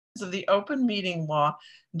of the Open Meeting Law,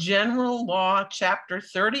 General Law, Chapter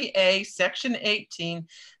 30A, Section 18,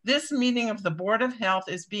 this meeting of the Board of Health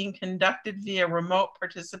is being conducted via remote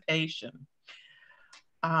participation.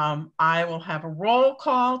 I will have a roll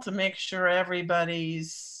call to make sure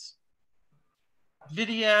everybody's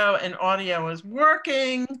video and audio is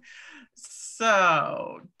working.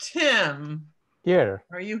 So, Tim. Here.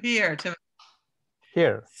 Are you here, Tim?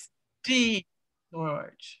 Here. Steve.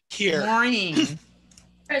 George. Here. Maureen.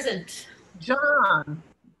 Present. John.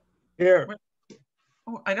 Here.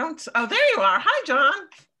 Oh, there you are. Hi, John.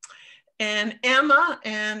 And Emma.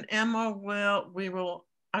 And Emma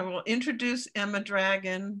I will introduce Emma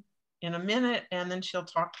Dragon in a minute, and then she'll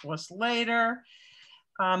talk to us later.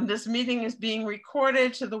 This meeting is being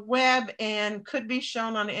recorded to the web and could be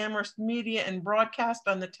shown on Amherst Media and broadcast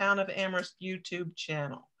on the Town of Amherst YouTube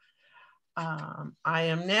channel. I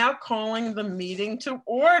am now calling the meeting to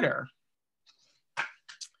order.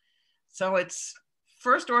 So it's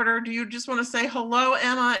first order. Do you just want to say hello,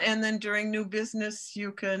 Emma? And then during new business,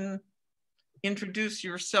 you can introduce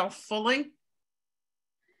yourself fully.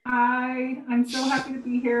 Hi, I'm so happy to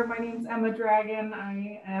be here. My name's Emma Dragon.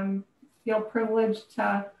 I feel privileged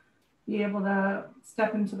to be able to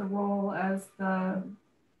step into the role as the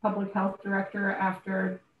public health director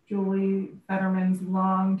after Julie Fetterman's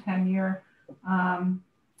long tenure. And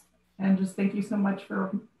just thank you so much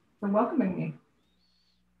for welcoming me.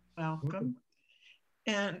 Welcome.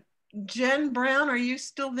 And Jen Brown, are you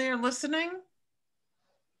still there listening?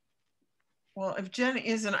 Well, if Jen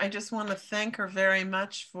isn't, I just want to thank her very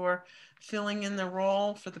much for filling in the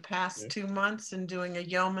role for the past 2 months and doing a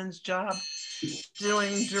yeoman's job,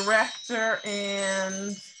 doing director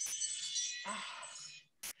and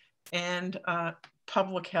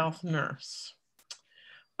public health nurse.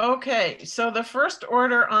 Okay, so the first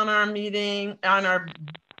order on our meeting are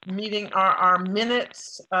our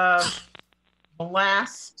minutes of the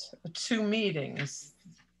last 2 meetings.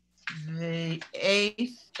 The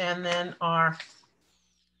 8th and then our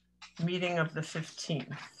meeting of the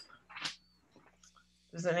 15th.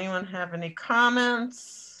 Does anyone have any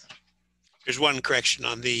comments? There's one correction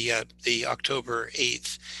on the October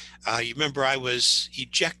 8th. You remember I was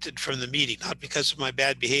ejected from the meeting, not because of my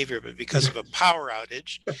bad behavior, but because of a power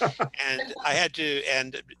outage. And I had to,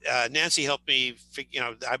 and Nancy helped me,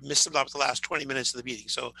 I missed about the last 20 minutes of the meeting.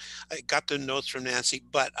 So I got the notes from Nancy,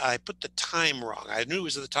 but I put the time wrong. I knew it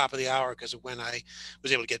was at the top of the hour because of when I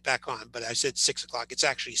was able to get back on, but I said 6 o'clock. It's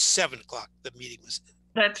actually 7 o'clock. The meeting was.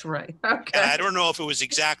 That's right. Okay. And I don't know if it was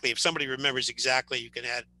exactly, if somebody remembers exactly, you can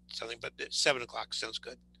add something, but 7 o'clock sounds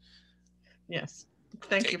good. Yes.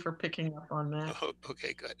 Thank you for picking up on that. Oh,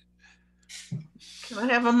 okay, good. Can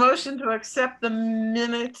I have a motion to accept the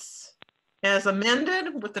minutes as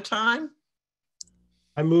amended with the time?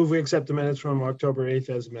 I move we accept the minutes from October 8th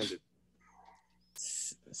as amended.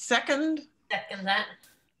 Second? Second that.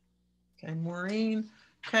 Okay, Maureen.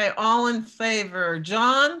 Okay, all in favor.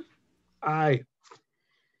 John? Aye.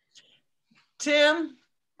 Tim?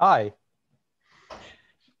 Aye.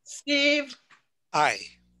 Steve? Aye.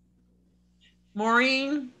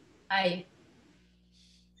 Maureen? Aye.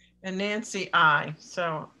 And Nancy, aye.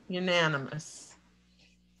 So unanimous.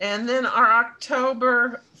 And then our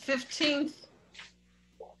October 15th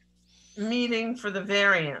meeting for the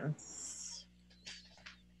variance.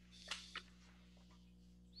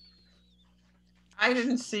 I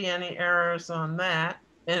didn't see any errors on that.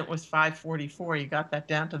 And it was 5:44. You got that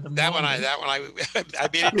down to the That one, I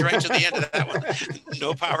made it right to the end of that one.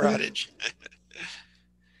 No power outage.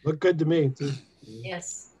 Look good to me.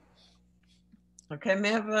 Yes. Okay, may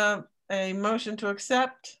I have a motion to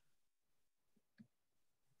accept?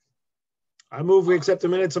 I move we accept the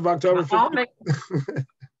minutes of October 15th.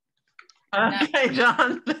 Okay,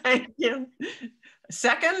 John, thank you.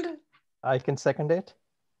 Second? I can second it.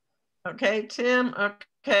 Okay, Tim.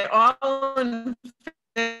 Okay, all in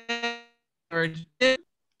favor? Are you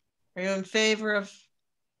in favor of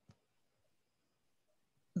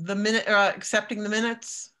the minute accepting the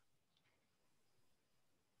minutes?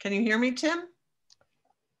 Can you hear me, Tim?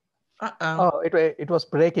 Uh-oh. Oh, it was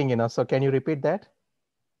breaking, so can you repeat that?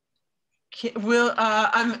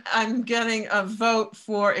 I'm getting a vote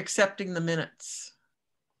for accepting the minutes.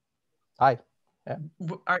 Aye. Yeah.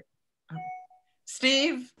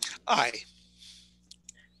 Steve? Aye.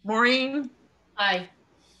 Maureen? Aye.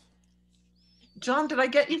 John, did I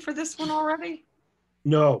get you for this one already?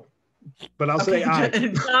 No, but I'll say aye.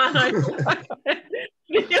 John,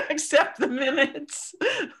 do you accept the minutes?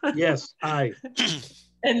 Yes, aye.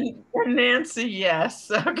 And Nancy,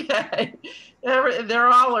 yes. Okay. They're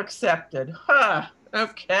all accepted. Huh.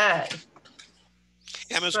 Okay.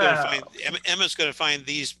 Emma's going to find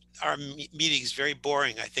these our meetings very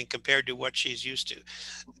boring, I think, compared to what she's used to.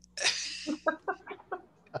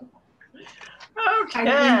 Okay.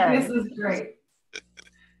 I think this is great.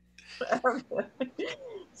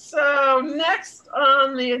 So next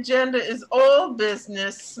on the agenda is old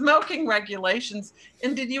business, smoking regulations.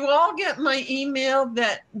 And did you all get my email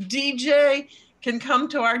that DJ can come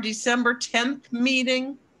to our December 10th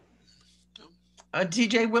meeting?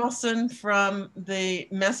 DJ Wilson from the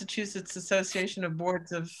Massachusetts Association of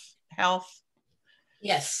Boards of Health.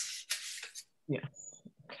 Yes. Yes.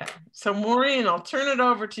 Okay. So Maureen, I'll turn it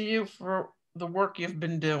over to you for the work you've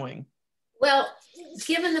been doing. Well,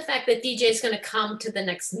 given the fact that DJ is going to come to the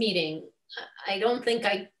next meeting, I don't think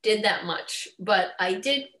I did that much, but I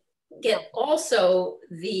did get also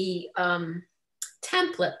the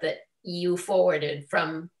template that you forwarded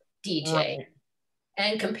from DJ, Right.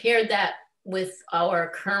 and compared that with our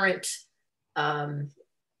current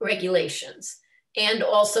regulations, and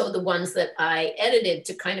also the ones that I edited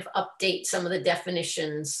to kind of update some of the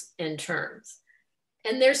definitions and terms.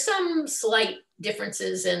 And there's some slight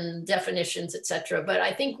differences in definitions, et cetera, but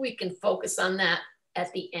I think we can focus on that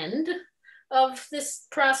at the end of this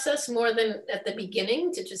process more than at the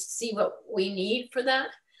beginning, to just see what we need for that.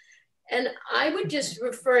 And I would just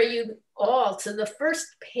refer you all to the first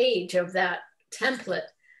page of that template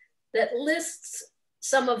that lists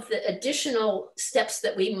some of the additional steps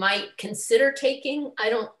that we might consider taking. I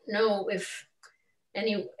don't know if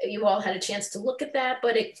any you all had a chance to look at that,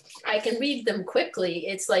 but I can read them quickly.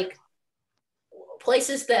 It's like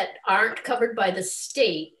places that aren't covered by the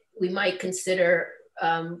state, we might consider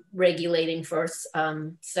regulating for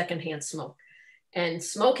secondhand smoke. And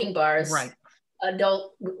smoking bars, Right.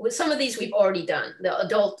 Adult, with some of these we've already done. The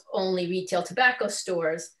adult only retail tobacco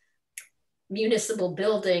stores, municipal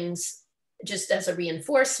buildings, just as a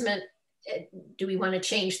reinforcement. Do we want to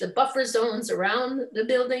change the buffer zones around the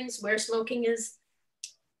buildings where smoking is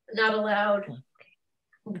not allowed?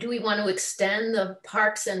 Do we want to extend the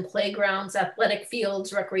parks and playgrounds, athletic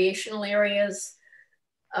fields, recreational areas?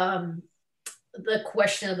 The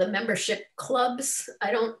question of the membership clubs.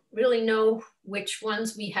 I don't really know which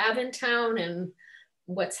ones we have in town and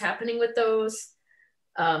what's happening with those.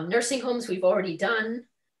 Nursing homes we've already done.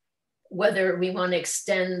 Whether we want to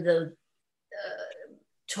extend the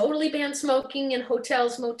totally ban smoking in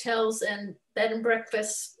hotels, motels, and bed and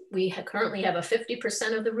breakfasts. We currently have a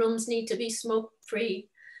 50% of the rooms need to be smoke-free.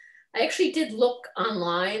 I actually did look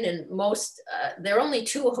online, and most, there are only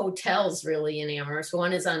 2 hotels really in Amherst.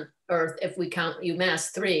 One is on Earth, if we count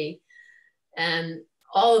UMass 3, and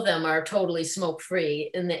all of them are totally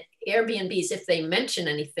smoke-free. And the Airbnbs, if they mention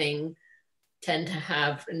anything, tend to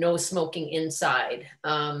have no smoking inside.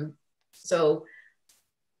 So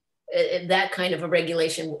that kind of a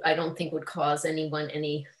regulation, I don't think would cause anyone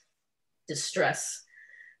any distress.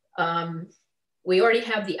 We already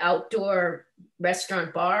have the outdoor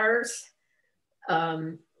restaurant bars.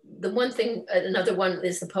 The one thing, another one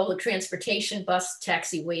is the public transportation, bus,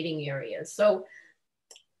 taxi waiting areas. So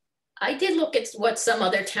I did look at what some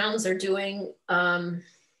other towns are doing. A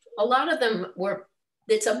lot of them were,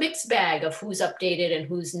 it's a mixed bag of who's updated and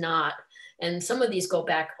who's not. And some of these go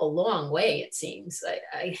back a long way, it seems.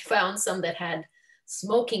 I found some that had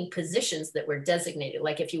smoking positions that were designated.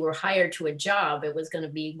 Like if you were hired to a job, it was going to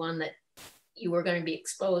be one that you were going to be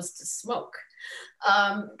exposed to smoke.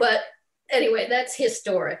 But anyway, that's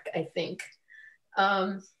historic, I think.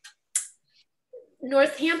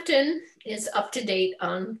 Northampton is up to date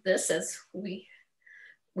on this, as we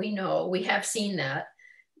know. We have seen that.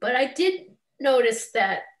 But I did notice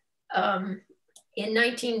that in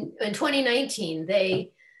 2019,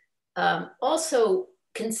 they also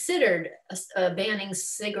considered banning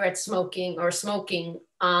cigarette smoking or smoking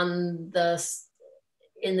in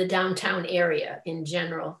the downtown area in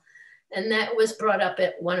general. And that was brought up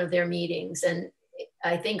at one of their meetings. And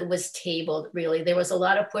I think it was tabled, really. There was a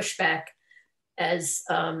lot of pushback as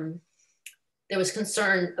there was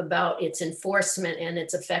concern about its enforcement and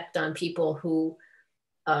its effect on people who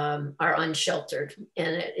are unsheltered.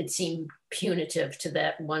 And it seemed punitive to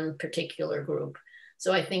that one particular group.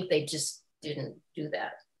 So I think they just didn't do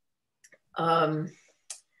that. I'm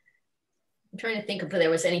trying to think if there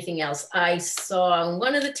was anything else. I saw in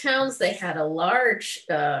one of the towns, they had a large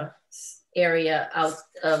area out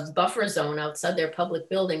of buffer zone outside their public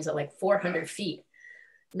buildings at like 400 feet.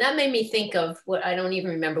 And that made me think of what, I don't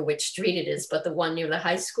even remember which street it is, but the one near the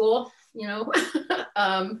high school, you know?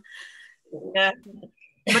 Yeah.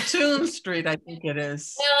 Mattoon Street, I think it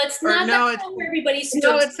is. Well, it's not where everybody stood.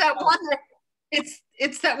 No, it's that one that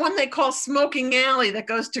it's that one they call Smoking Alley that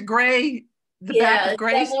goes to Gray the back of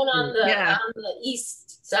Grace. that one on the yeah. on the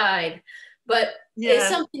east side, but Yeah. it's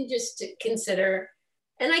something just to consider.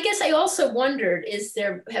 And I guess I also wondered,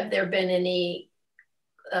 have there been any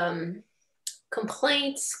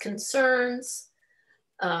complaints, concerns,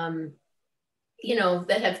 you know,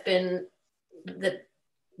 that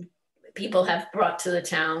people have brought to the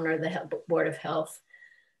town or the Board of Health?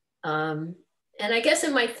 And I guess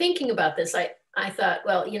in my thinking about this, I thought,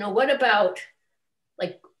 well, you know, what about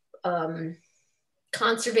like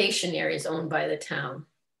conservation areas owned by the town?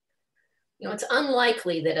 You know, it's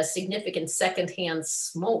unlikely that a significant secondhand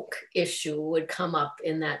smoke issue would come up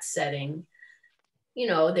in that setting. You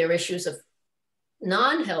know, there are issues of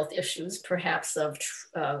non-health issues, perhaps of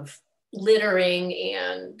littering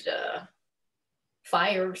and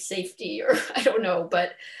fire safety, or I don't know,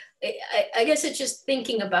 but I guess it's just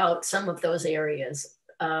thinking about some of those areas.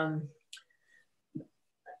 The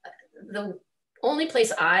only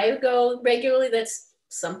place I go regularly that's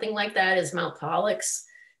something like that is Mount Pollux.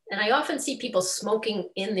 And I often see people smoking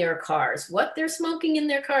in their cars. What they're smoking in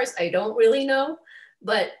their cars, I don't really know,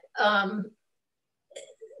 but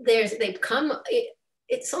they've come,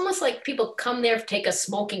 it's almost like people come there to take a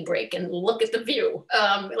smoking break and look at the view,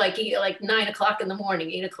 like 9 o'clock in the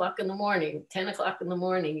morning, 8 o'clock in the morning, 10 o'clock in the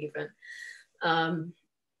morning even. I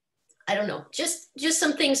don't know, just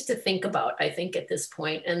some things to think about, I think, at this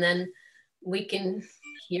point. And then we can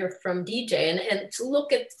hear from DJ and to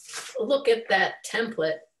look at that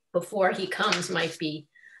template before he comes might be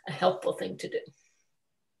a helpful thing to do.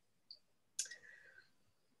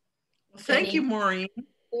 Well, thank you, Maureen.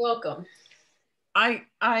 You're welcome. I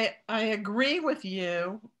agree with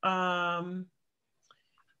you,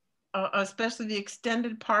 especially the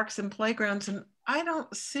extended parks and playgrounds. And I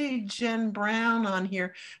don't see Jen Brown on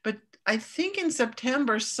here, but I think in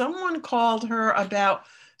September, someone called her about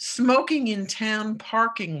smoking in town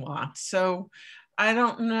parking lots. So I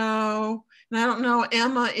don't know. And I don't know,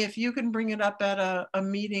 Emma, if you can bring it up at a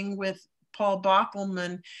meeting with Paul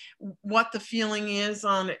Bockelman, what the feeling is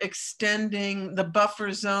on extending the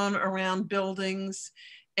buffer zone around buildings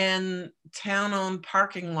and town-owned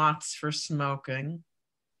parking lots for smoking.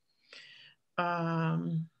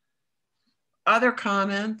 Other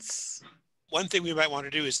comments? One thing we might want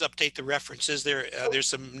to do is update the references. There's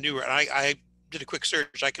some newer, I did a quick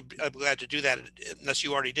search. I'm glad to do that unless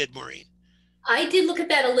you already did, Maureen. I did look at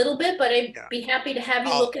that a little bit, but I'd be happy to have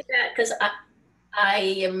you look at that, because I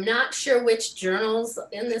am not sure which journals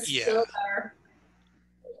in this field are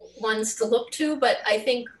ones to look to, but I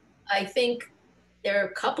think there are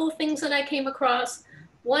a couple of things that I came across.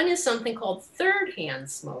 One is something called third-hand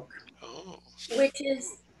smoke, which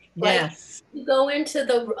is like you go into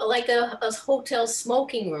a hotel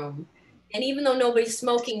smoking room, and even though nobody's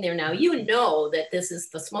smoking there now, you know that this is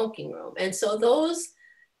the smoking room, and so those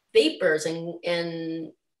vapors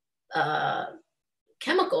and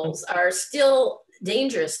chemicals are still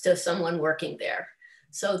dangerous to someone working there.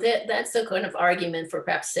 So that's a kind of argument for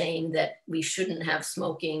perhaps saying that we shouldn't have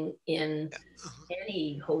smoking in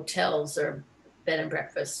any hotels or bed and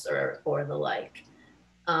breakfasts or the like.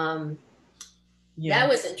 That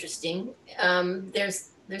was interesting.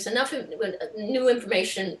 There's enough new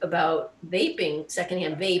information about vaping,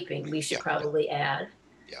 secondhand vaping, we should probably add.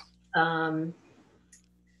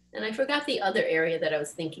 And I forgot the other area that I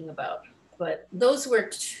was thinking about, but those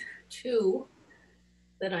were two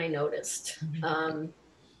that I noticed.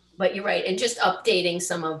 But you're right, and just updating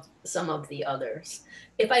some of the others.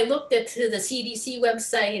 If I looked at the CDC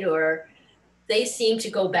website, or they seem to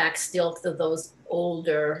go back still to those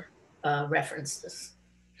older references.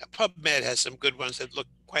 Yeah, PubMed has some good ones that look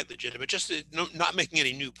quite legitimate. Just not making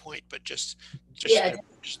any new point, but just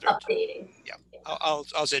updating. Yeah,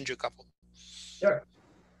 I'll send you a couple. Sure.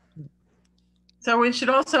 So we should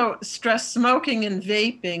also stress smoking and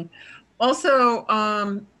vaping. Also,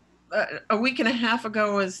 a week and a half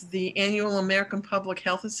ago was the annual American Public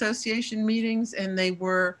Health Association meetings, and they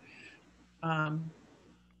were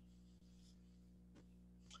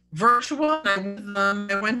virtual.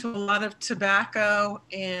 I went to a lot of tobacco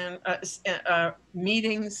and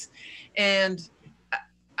meetings, and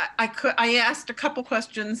I asked a couple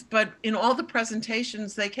questions, but in all the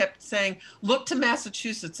presentations, they kept saying, look to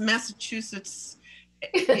Massachusetts. Massachusetts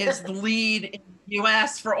is the lead in the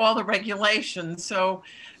US for all the regulations. So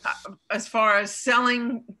as far as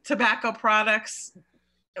selling tobacco products,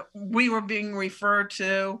 we were being referred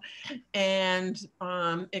to, and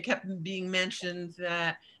it kept being mentioned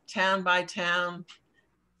that town by town,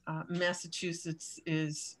 Massachusetts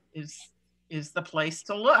is the place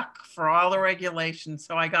to look for all the regulations.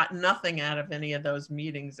 So I got nothing out of any of those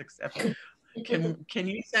meetings except, can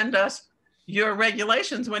you send us your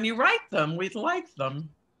regulations when you write them. We'd like them.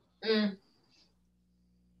 Mm.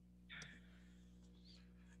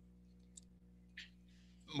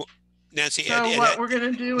 Nancy, So Ed, what we're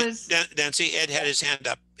going to do is... Nancy, Ed had his hand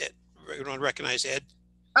up. Ed, you want to recognize Ed?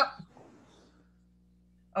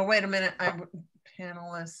 Oh, wait a minute.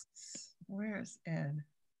 Panelists. Where's Ed?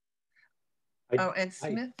 Ed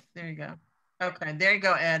Smith. There you go. Okay, there you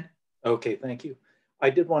go, Ed. Okay, thank you. I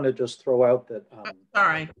did want to just throw out that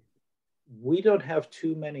sorry. We don't have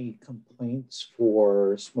too many complaints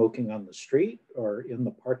for smoking on the street or in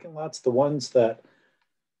the parking lots. The ones that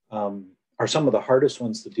are some of the hardest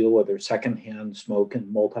ones to deal with are secondhand smoke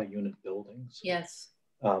in multi-unit buildings. Yes.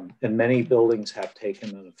 And many buildings have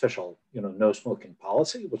taken an official, no smoking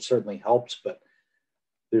policy, which certainly helps, but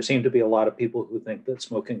there seem to be a lot of people who think that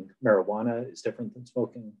smoking marijuana is different than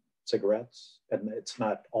smoking cigarettes, and it's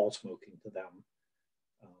not all smoking to them.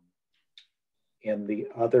 And the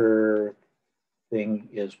other thing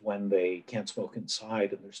is when they can't smoke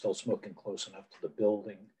inside and they're still smoking close enough to the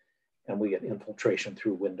building, and we get infiltration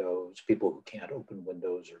through windows, people who can't open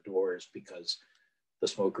windows or doors because the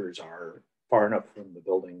smokers are far enough from the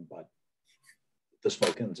building, but the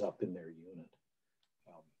smoke ends up in their unit.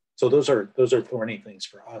 So those are thorny things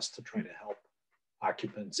for us to try to help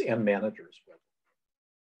occupants and managers with.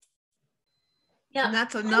 Yeah, and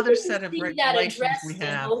that's another set of regulations we in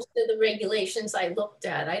have. most of the regulations I looked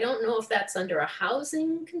at. I don't know if that's under a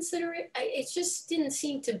housing consideration. It just didn't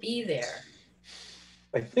seem to be there.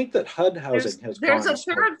 I think that HUD housing there's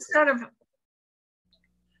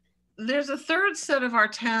a third set of our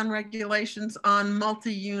town regulations on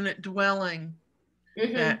multi-unit dwelling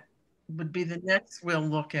that would be the next we'll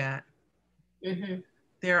look at.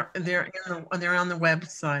 They're on the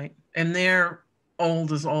website, and they're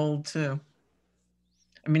old as old too.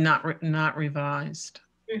 I mean, not revised.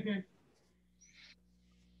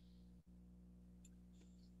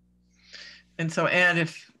 And so, Ed,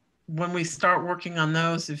 when we start working on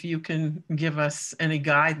those, if you can give us any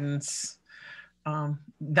guidance,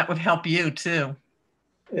 that would help you too.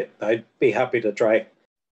 I'd be happy to try.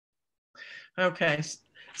 Okay,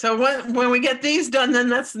 so when we get these done, then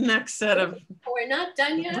that's the next set of. We're not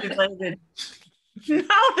done yet. Related. No,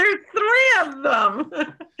 there's 3 of them.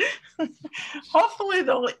 Hopefully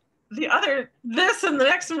this and the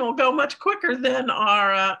next one will go much quicker than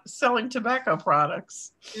our selling tobacco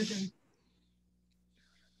products.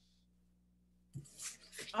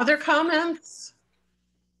 Other comments?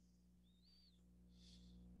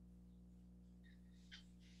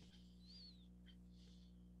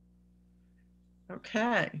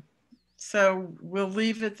 Okay, so we'll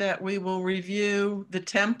leave it that we will review the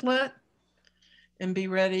template and be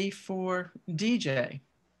ready for DJ.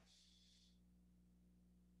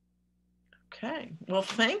 Okay, well,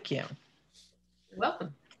 thank you. You're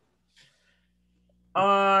welcome.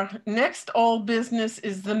 Our next old business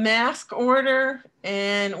is the mask order,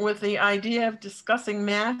 and with the idea of discussing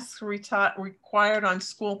masks required on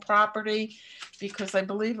school property, because I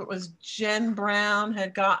believe it was Jen Brown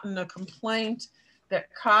had gotten a complaint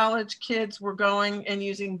that college kids were going and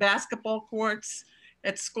using basketball courts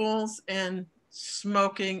at schools and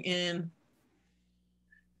smoking in,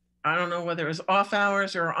 I don't know whether it was off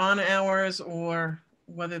hours or on hours, or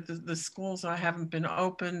whether the schools haven't been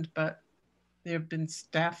opened, but there have been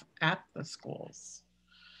staff at the schools.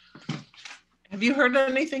 Have you heard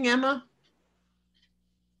anything, Emma?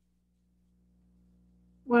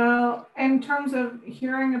 Well, in terms of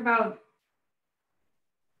hearing about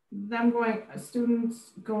them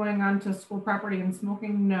students going onto school property and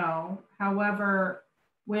smoking, no. However,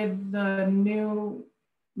 with the new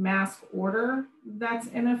mask order that's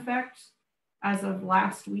in effect as of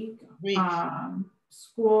last week,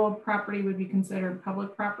 school property would be considered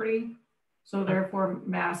public property. So therefore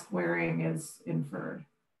mask wearing is inferred.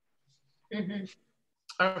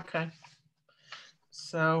 Okay.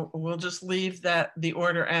 So we'll just leave the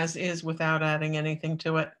order as is without adding anything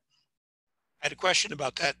to it. I had a question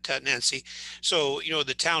about that, Nancy. So,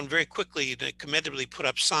 the town very quickly, commendably put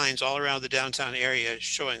up signs all around the downtown area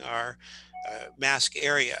showing our mask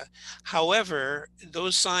area. However,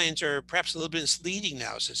 those signs are perhaps a little bit misleading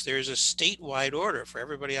now, since there's a statewide order for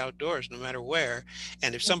everybody outdoors, no matter where.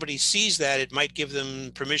 And if somebody sees that, it might give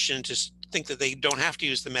them permission to think that they don't have to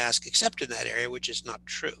use the mask except in that area, which is not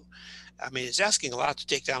true. I mean, it's asking a lot to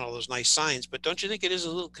take down all those nice signs, but don't you think it is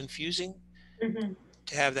a little confusing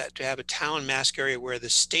to have a town mask area where the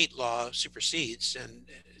state law supersedes and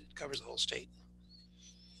it covers the whole state?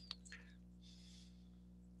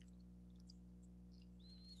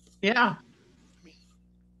 Yeah.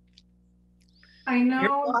 I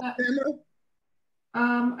know that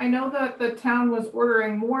I know that the town was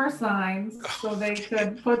ordering more signs so they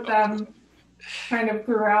could put them kind of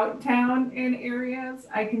throughout town in areas.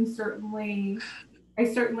 I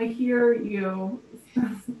certainly hear you,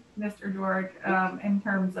 Mr. George, in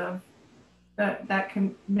terms of that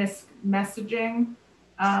messaging.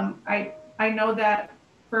 I know that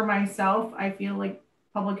for myself, I feel like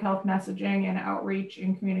public health messaging and outreach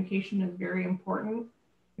and communication is very important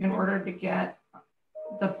in order to get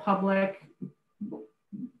the public,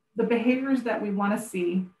 the behaviors that we want to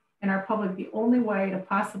see in our public. The only way to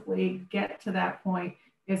possibly get to that point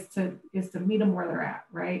is to meet them where they're at,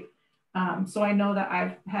 right? So I know that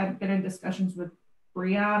I've been in discussions with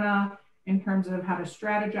Brianna in terms of how to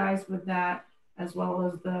strategize with that, as well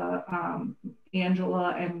as the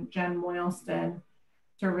Angela and Jen Moylston,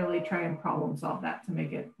 to really try and problem solve that to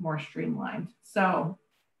make it more streamlined. So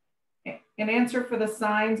in answer for the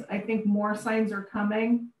signs, I think more signs are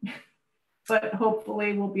coming, but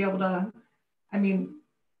hopefully we'll be able to, I mean,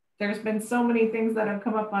 there's been so many things that have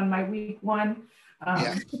come up on my week one,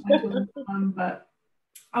 but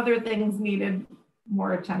other things needed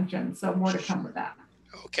more attention. So more to come with that.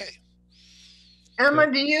 Okay.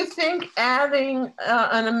 Emma, do you think adding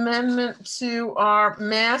an amendment to our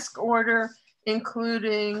mask order,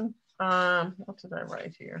 including, what did I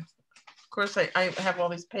write here? Of course, I have all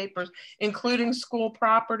these papers, including school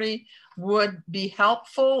property, would be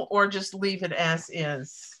helpful, or just leave it as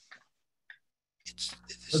is? It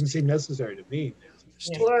doesn't seem necessary to me.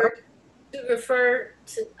 Or to refer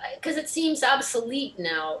to, because it seems obsolete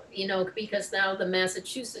now, you know, because now the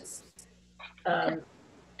Massachusetts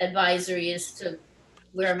advisory is to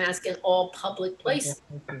wear a mask in all public places.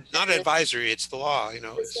 Not advisory, it's the law, you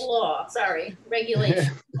know. It's the law, sorry,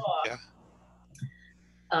 regulation law.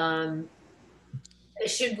 Yeah.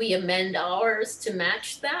 Should we amend ours to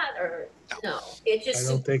match that, or no? It just, I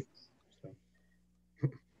don't think so.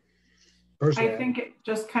 Personally, I think it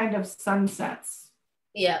just kind of sunsets.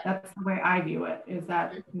 yeah. That's the way I view it, is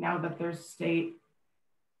that now that there's state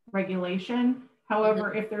regulation.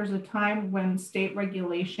 However, if there's a time when state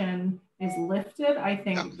regulation is lifted, I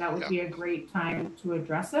think that would be a great time to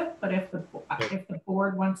address it. But if the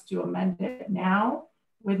board wants to amend it now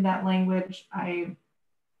with that language, I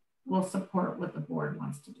will support what the board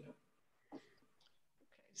wants to do.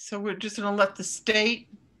 So we're just going to let the state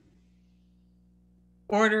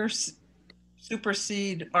orders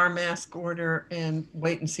supersede our mask order and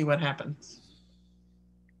wait and see what happens.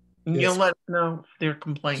 And Yes. you'll let us know their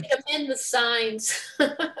complaints. Amend the signs.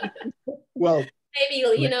 well,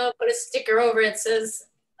 Maybe, you know, put a sticker over it says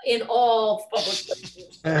in all public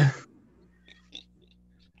places.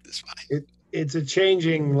 it's a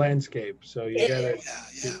changing landscape, so you gotta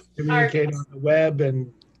communicate on the web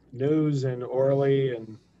and news and orally,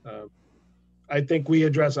 and I think we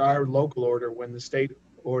address our local order when the state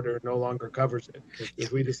order no longer covers it.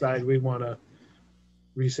 If we decide we want to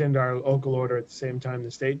rescind our local order at the same time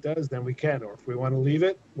the state does, then we can. Or if we want to leave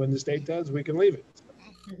it when the state does, we can leave it.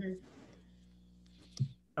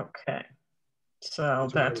 Okay, so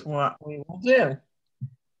that's what we will do.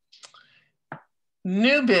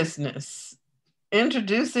 New business,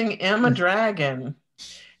 introducing Emma Dragon,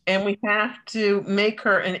 and we have to make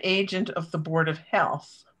her an agent of the Board of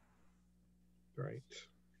Health. Right.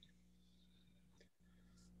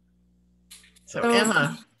 So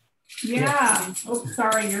Emma. Yeah, oh,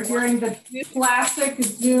 sorry, you're hearing the classic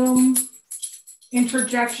Zoom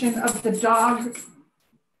interjection of the dog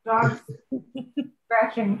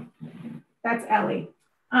scratching. That's Ellie.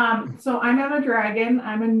 So I'm Emma Dragon.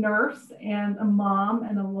 I'm a nurse and a mom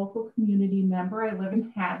and a local community member. I live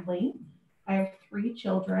in Hadley. I have 3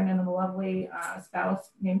 children and a lovely spouse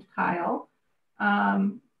named Kyle.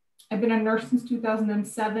 I've been a nurse since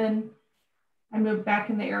 2007. I moved back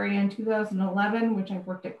in the area in 2011, which I've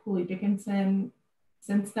worked at Cooley Dickinson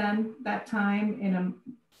since then, that time, in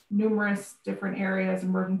numerous different areas: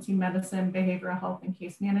 emergency medicine, behavioral health, and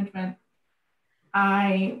case management.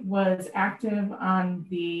 I was active on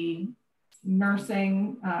the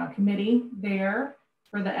nursing committee there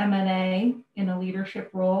for the MNA in a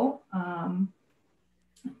leadership role,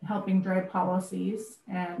 helping drive policies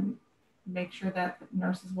and make sure that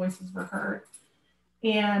nurses' voices were heard.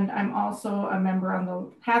 And I'm also a member on the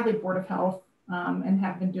Hadley Board of Health and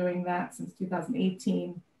have been doing that since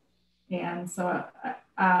 2018. And so,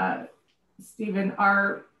 Stephen,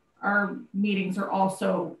 our meetings are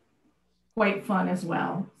also quite fun as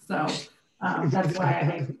well. So that's why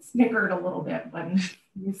I snickered a little bit when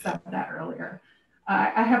you said that earlier.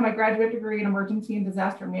 I have my graduate degree in emergency and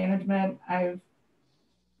disaster management. I've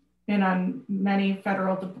been on many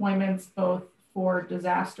federal deployments, both for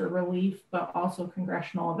disaster relief, but also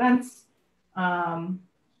congressional events. And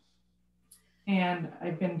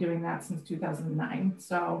I've been doing that since 2009.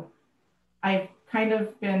 So I've kind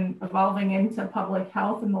of been evolving into public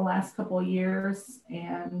health in the last couple of years,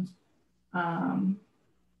 and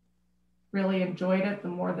really enjoyed it the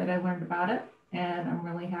more that I learned about it. And I'm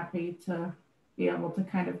really happy to be able to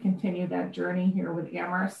kind of continue that journey here with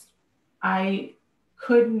Amherst. I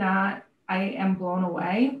am blown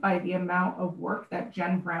away by the amount of work that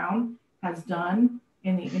Jen Brown has done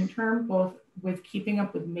in the interim, both with keeping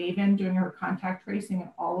up with Maven, doing her contact tracing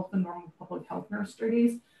and all of the normal public health nurse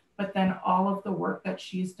duties, but then all of the work that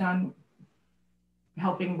she's done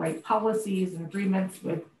helping write policies and agreements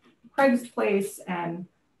with Craig's Place and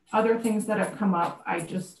other things that have come up.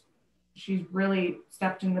 She's really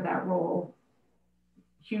stepped into that role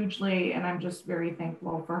hugely, and I'm just very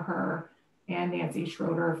thankful for her and Nancy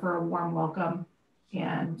Schroeder for a warm welcome,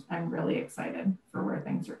 and I'm really excited for where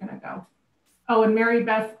things are going to go. Oh, and Mary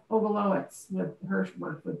Beth Ogalowitz with her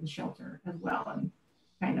work with the shelter as well, and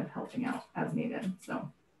kind of helping out as needed.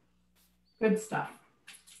 So good stuff.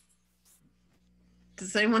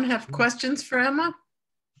 Does anyone have questions for Emma?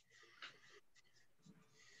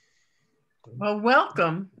 Well,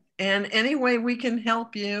 welcome. And any way we can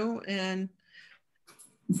help you and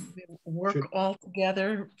work all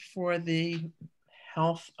together for the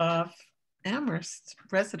health of Amherst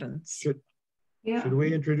residents. Should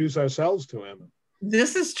we introduce ourselves to Emma?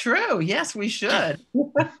 This is true. Yes, we should.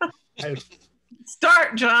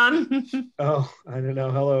 Start, John. Oh, I don't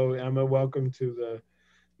know. Hello, Emma. Welcome to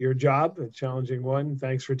your job, a challenging one.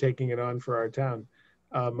 Thanks for taking it on for our town.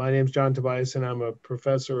 My name is John Tobias, and I'm a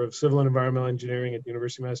professor of civil and environmental engineering at the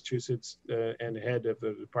University of Massachusetts and head of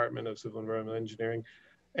the Department of Civil and Environmental Engineering.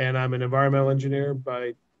 And I'm an environmental engineer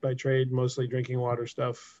by trade, mostly drinking water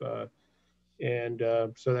stuff. So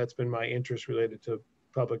that's been my interest related to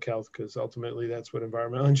public health, because ultimately that's what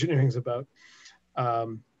environmental engineering is about.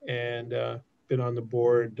 Been on the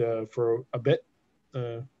board for a bit.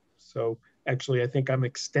 So actually, I think I'm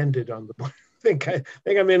extended on the board. I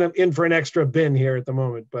think I'm in for an extra bin here at the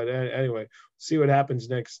moment. But anyway, see what happens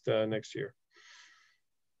next year.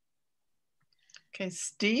 Okay,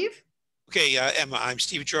 Steve. Okay, Emma, I'm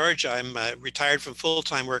Steve George. I'm retired from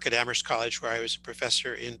full-time work at Amherst College, where I was a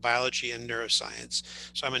professor in biology and neuroscience.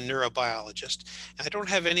 So I'm a neurobiologist. And I don't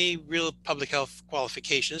have any real public health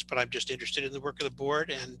qualifications, but I'm just interested in the work of the board.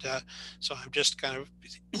 And so I'm just kind of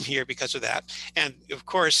here because of that. And of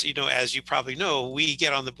course, you know, as you probably know, we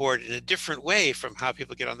get on the board in a different way from how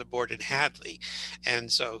people get on the board in Hadley. And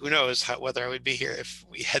so who knows whether I would be here if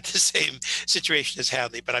we had the same situation as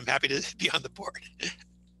Hadley, but I'm happy to be on the board.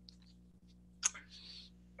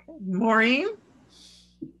 Maureen.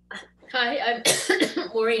 Hi, I'm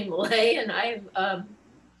Maureen Millay, and I'm a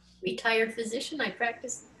retired physician. I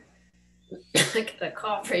practice, I got a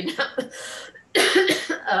cough right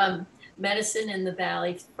now, medicine in the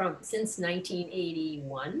Valley since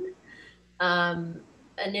 1981,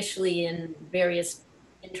 initially in various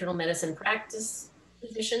internal medicine practice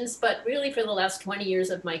positions, but really for the last 20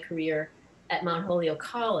 years of my career at Mount Holyoke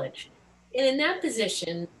College. And in that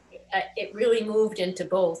position, it really moved into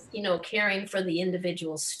both, you know, caring for the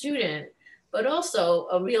individual student, but also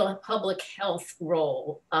a real public health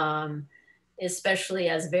role, especially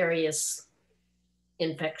as various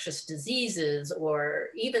infectious diseases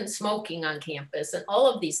or even smoking on campus, and all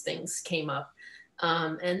of these things came up.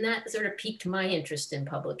 And that sort of piqued my interest in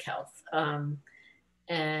public health.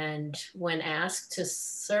 And when asked to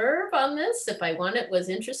serve on this, if I was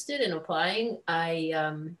interested in applying,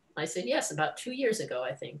 I said yes about 2 years ago,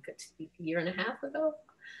 I think, a year and a half ago.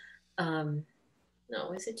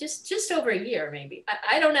 No, is it just over a year, maybe?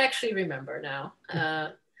 I don't actually remember now.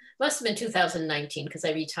 Must have been 2019, because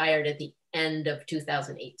I retired at the end of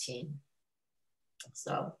 2018.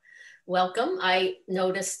 So welcome. I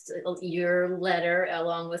noticed your letter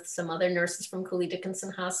along with some other nurses from Cooley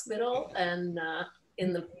Dickinson Hospital and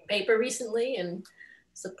in the paper recently, and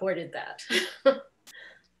supported that.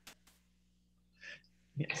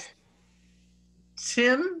 Yes.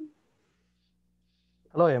 Tim.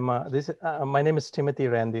 Hello, Emma. My name is Timothy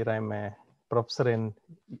Randir. I'm a professor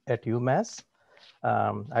at UMass.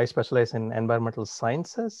 I specialize in environmental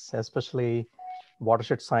sciences, especially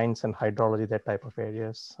watershed science and hydrology, that type of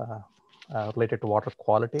areas related to water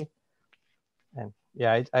quality. And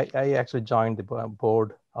yeah, I actually joined the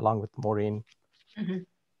board along with Maureen. Mm-hmm.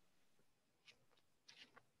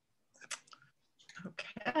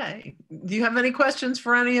 Okay. Do you have any questions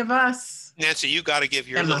for any of us? Nancy, you got to give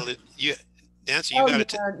your Emma. Nancy, you got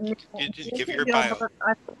to give your bio.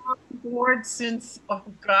 I've been on the board since, oh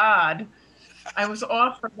God, I was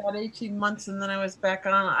off for about 18 months and then I was back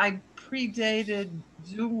on. I predated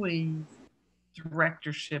Julie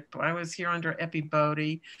directorship. I was here under Epi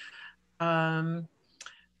Bodie. I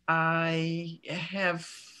have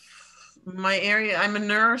my area, I'm a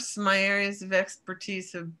nurse. My areas of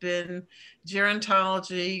expertise have been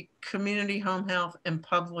gerontology, community home health, and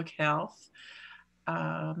public health.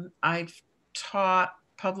 I've taught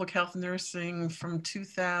public health nursing from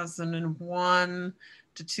 2001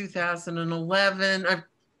 to 2011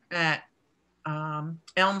 at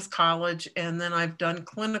Elms College, and then I've done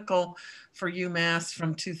clinical for UMass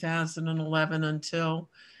from 2011 until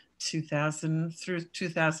 2000 through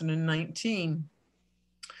 2019.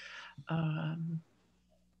 I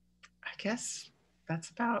guess that's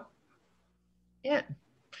about it.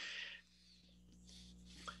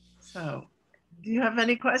 So, do you have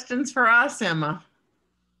any questions for us, Emma?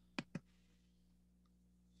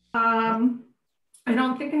 I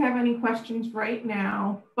don't think I have any questions right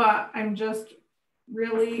now, but I'm just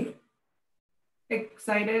really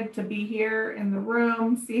excited to be here in the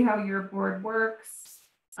room, see how your board works.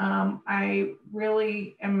 I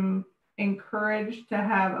really am encouraged to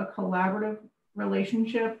have a collaborative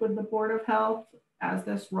relationship with the Board of Health as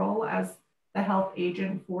this role as the health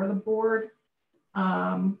agent for the board.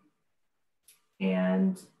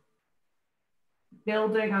 And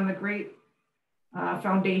building on the great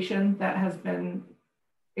foundation that has been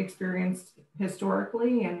experienced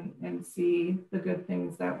historically, and see the good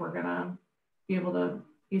things that we're gonna be able to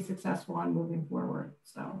be successful on moving forward.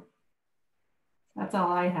 So that's all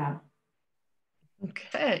I have.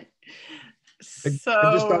 Okay. So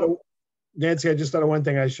I just thought of, Nancy, I just thought of one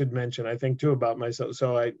thing I should mention, I think too, about myself.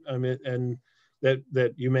 So I'm in, and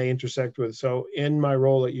that you may intersect with. So in my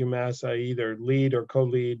role at UMass, I either lead or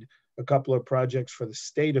co-lead a couple of projects for the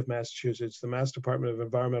state of Massachusetts, the Mass Department of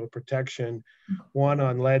Environmental Protection, one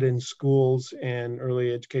on lead in schools and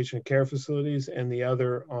early education and care facilities, and the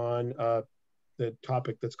other on the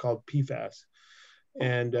topic that's called PFAS.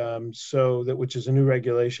 And so that, which is a new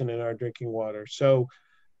regulation in our drinking water. So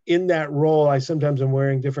in that role, I sometimes am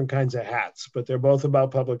wearing different kinds of hats, but they're both about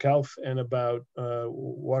public health and about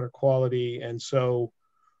water quality. And so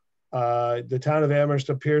the town of Amherst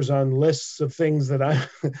appears on lists of things that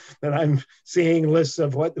I'm seeing, lists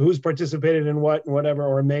of who's participated in what and whatever,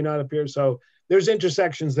 or may not appear. So there's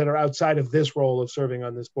intersections that are outside of this role of serving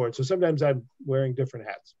on this board. So sometimes I'm wearing different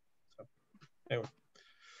hats. So anyway,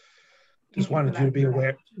 just wanted you to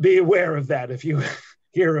be aware of that. If you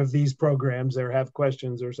hear of these programs or have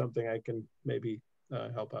questions or something, I can maybe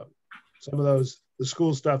help out. Some of those, the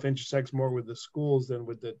school stuff intersects more with the schools than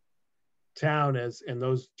with the town, and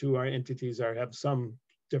those two entities have some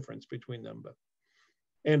difference between them, but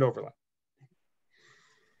and overlap.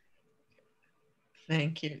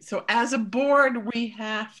 Thank you. So as a board, we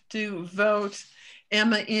have to vote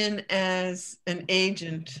Emma in as an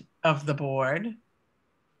agent of the board.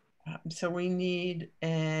 So we need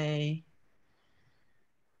a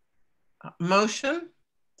motion.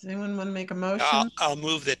 Does anyone want to make a motion? I'll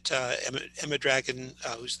move that Emma Dragon,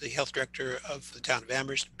 who's the health director of the town of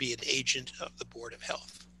Amherst, be an agent of the Board of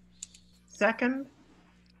Health. Second?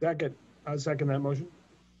 Second. I'll second that motion.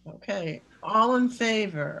 Okay. All in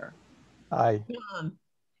favor? Aye. John.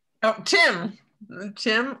 Oh, Tim.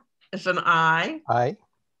 Tim is an aye. Aye.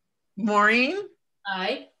 Maureen?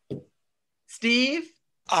 Aye. Steve?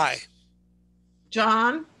 Aye.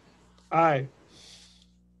 John? Aye.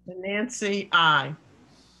 And Nancy? Aye.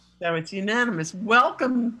 So it's unanimous.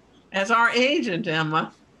 Welcome as our agent,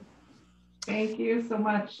 Emma. Thank you so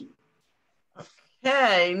much.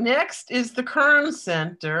 Okay, next is the Kern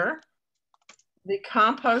Center, the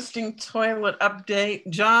composting toilet update.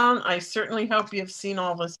 John, I certainly hope you've seen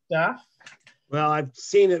all this stuff. Well, I've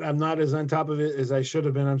seen it. I'm not as on top of it as I should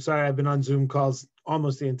have been. I'm sorry. I've been on Zoom calls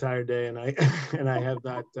almost the entire day, and I have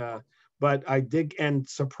not. But I did, and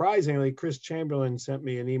surprisingly, Chris Chamberlain sent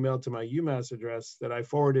me an email to my UMass address that I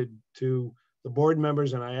forwarded to the board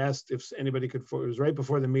members, and I asked if anybody could forward. It was right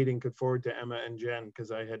before the meeting, could forward to Emma and Jen,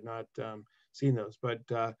 because I had not seen those. But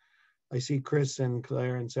I see Chris and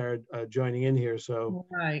Claire and Sarah joining in here, so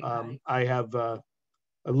right. I have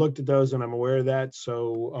I looked at those and I'm aware of that.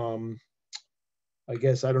 So I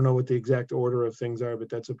guess I don't know what the exact order of things are, but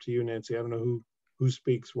that's up to you, Nancy. I don't know who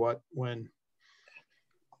speaks what when.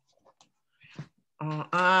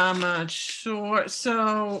 I'm not sure.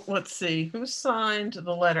 So let's see, who signed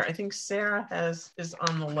the letter? I think Sarah is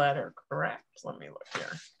on the letter, correct? Let me look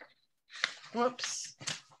here. Whoops,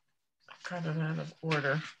 I got it out of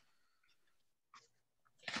order.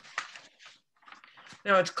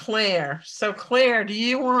 No, it's Claire. So Claire, do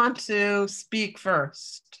you want to speak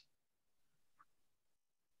first?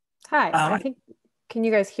 Hi, I think, can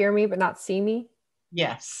you guys hear me but not see me?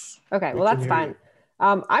 Yes. Okay, well, that's fine.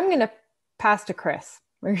 I'm going to pass to Chris.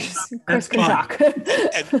 Chris can fine. talk.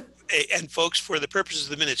 And folks, for the purposes of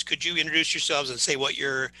the minutes, could you introduce yourselves and say what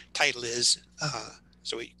your title is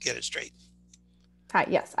so we get it straight? Hi,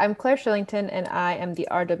 yes, I'm Claire Shillington, and I am the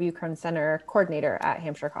RW Kern Center coordinator at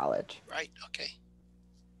Hampshire College. Right, okay.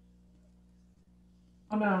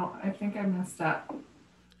 Oh no, I think I messed up.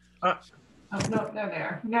 Oh no, they're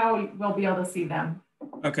there. Now we'll be able to see them.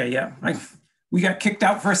 Okay, yeah. We got kicked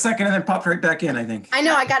out for a second and then popped right back in, I think. I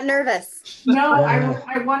know, I got nervous. No,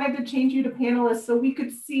 I wanted to change you to panelists so we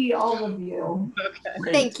could see all of you. Okay.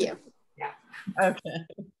 Great. Thank you. Yeah. Okay.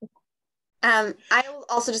 I will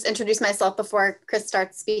also just introduce myself before Chris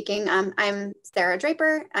starts speaking. I'm Sarah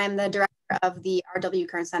Draper. I'm the director of the RW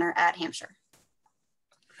Kern Center at Hampshire.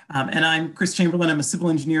 And I'm Chris Chamberlain. I'm a civil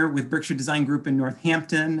engineer with Berkshire Design Group in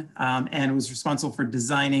Northampton and was responsible for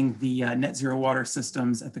designing the net zero water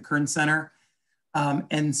systems at the Kern Center.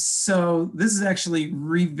 And so this is actually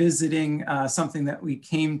revisiting something that we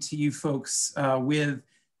came to you folks with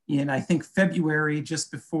in, I think, February,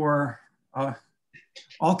 just before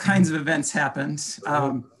all kinds of events happened.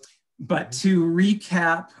 But to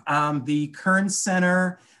recap, the Kern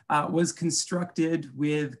Center was constructed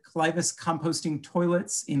with Clivus composting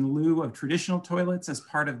toilets in lieu of traditional toilets as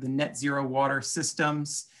part of the net zero water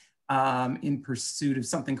systems in pursuit of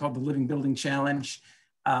something called the Living Building Challenge.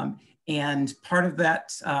 And part of that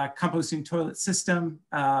composting toilet system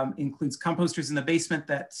includes composters in the basement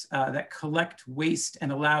that collect waste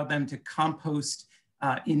and allow them to compost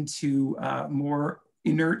into more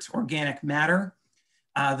inert organic matter.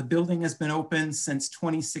 The building has been open since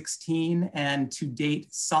 2016, and to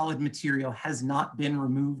date, solid material has not been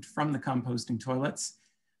removed from the composting toilets.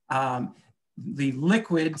 The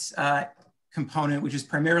liquid component, which is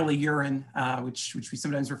primarily urine, which we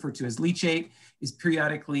sometimes refer to as leachate, is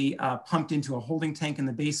periodically pumped into a holding tank in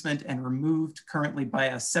the basement and removed currently by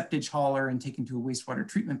a septage hauler and taken to a wastewater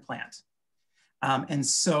treatment plant. And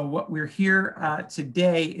so what we're here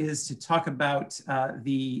today is to talk about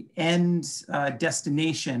the end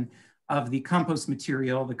destination of the compost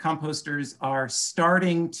material. The composters are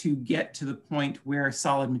starting to get to the point where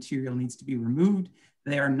solid material needs to be removed.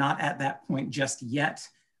 They are not at that point just yet,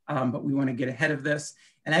 but we want to get ahead of this.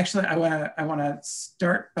 And actually, I want to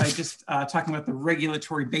start by just talking about the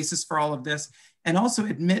regulatory basis for all of this, and also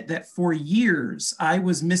admit that for years, I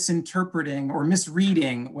was misinterpreting or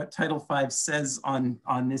misreading what Title V says on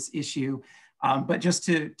this issue. But just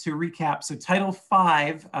to recap, so Title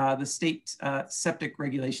V, the state septic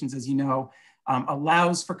regulations, as you know,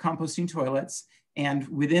 allows for composting toilets. And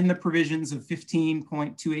within the provisions of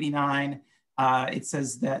 15.289, it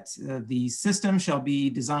says that the system shall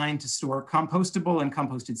be designed to store compostable and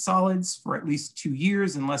composted solids for at least 2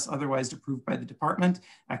 years unless otherwise approved by the department.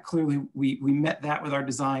 Clearly, we met that with our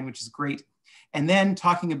design, which is great. And then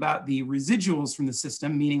talking about the residuals from the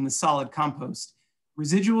system, meaning the solid compost.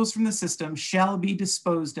 Residuals from the system shall be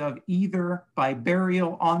disposed of either by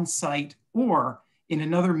burial on site or in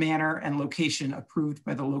another manner and location approved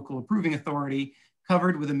by the local approving authority,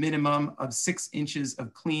 covered with a minimum of 6 inches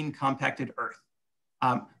of clean compacted earth.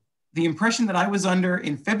 The impression that I was under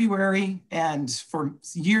in February and for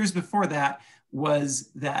years before that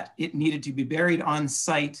was that it needed to be buried on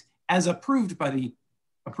site as approved by the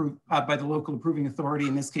local approving authority,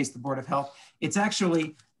 in this case, the Board of Health. It's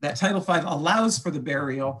actually that Title V allows for the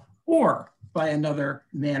burial or by another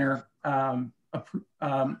manner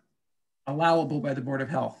allowable by the Board of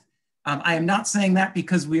Health. I am not saying that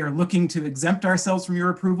because we are looking to exempt ourselves from your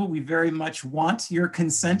approval. We very much want your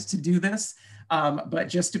consent to do this, but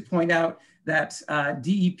just to point out that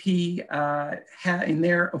DEP, in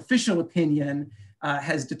their official opinion,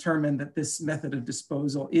 has determined that this method of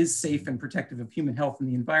disposal is safe and protective of human health and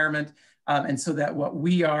the environment. And so that what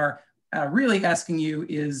we are really asking you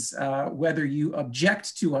is whether you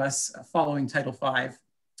object to us following Title V.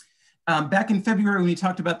 Back in February, when we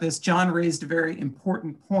talked about this, John raised a very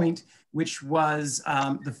important point, which was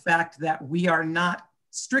the fact that we are not,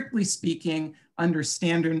 strictly speaking, under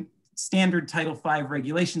standard Title V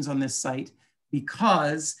regulations on this site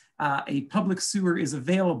because a public sewer is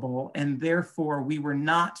available, and therefore we were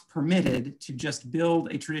not permitted to just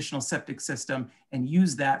build a traditional septic system and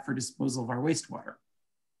use that for disposal of our wastewater.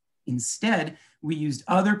 Instead, we used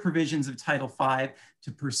other provisions of Title V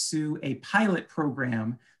to pursue a pilot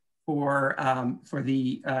program for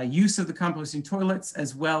the use of the composting toilets,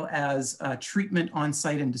 as well as treatment on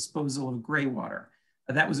site and disposal of gray water.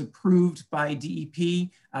 That was approved by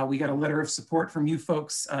DEP. We got a letter of support from you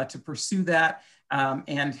folks to pursue that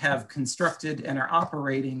and have constructed and are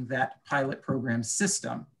operating that pilot program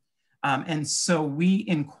system. And so we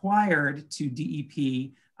inquired to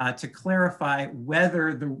DEP to clarify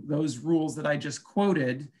whether those rules that I just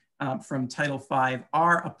quoted from Title V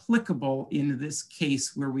are applicable in this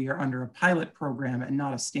case where we are under a pilot program and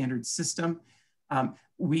not a standard system.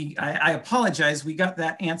 I apologize, we got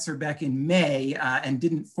that answer back in May and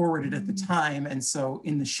didn't forward it at the time. And so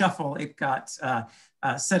in the shuffle, it got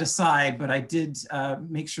set aside, but I did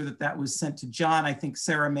make sure that that was sent to John. I think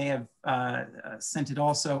Sarah may have sent it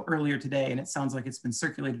also earlier today, and it sounds like it's been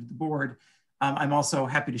circulated to the board. I'm also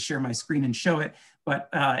happy to share my screen and show it, but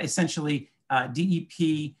essentially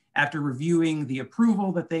DEP, after reviewing the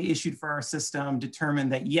approval that they issued for our system,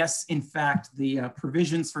 determined that yes, in fact, the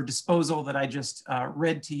provisions for disposal that I just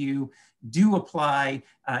read to you do apply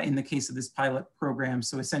in the case of this pilot program.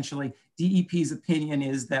 So essentially, DEP's opinion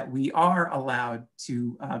is that we are allowed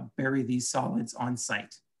to bury these solids on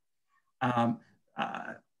site.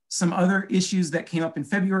 Some other issues that came up in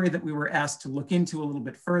February that we were asked to look into a little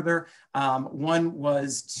bit further. One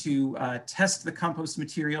was to test the compost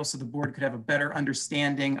material so the board could have a better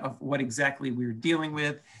understanding of what exactly we were dealing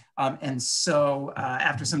with. And so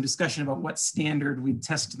after some discussion about what standard we'd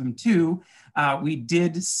test them to, we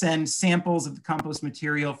did send samples of the compost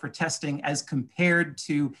material for testing as compared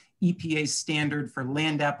to EPA's standard for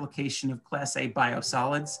land application of Class A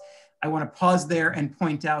biosolids. I want to pause there and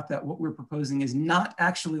point out that what we're proposing is not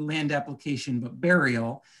actually land application, but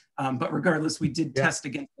burial. But regardless, we did test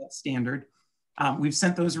against that standard. We've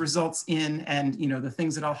sent those results in, and the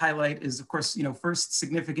things that I'll highlight is, of course, first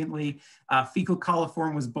significantly, fecal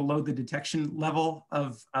coliform was below the detection level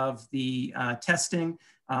of the testing.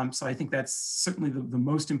 So I think that's certainly the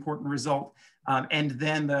most important result. And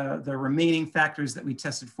then the remaining factors that we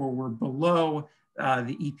tested for were below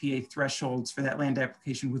the EPA thresholds for that land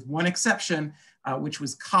application, with one exception, which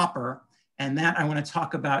was copper. And that I want to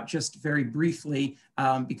talk about just very briefly,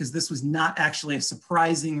 because this was not actually a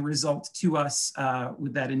surprising result to us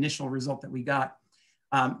with that initial result that we got.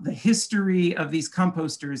 The history of these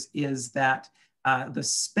composters is that the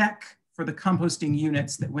spec for the composting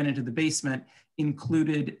units that went into the basement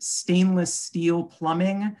included stainless steel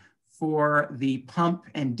plumbing for the pump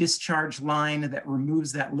and discharge line that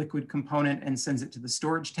removes that liquid component and sends it to the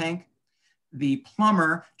storage tank. The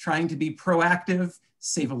plumber, trying to be proactive,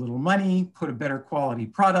 save a little money, put a better quality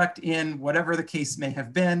product in, whatever the case may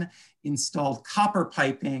have been, installed copper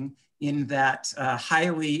piping in that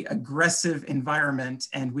highly aggressive environment.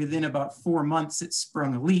 And within about 4 months, it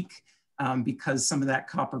sprung a leak because some of that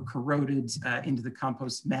copper corroded into the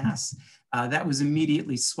compost mass. That was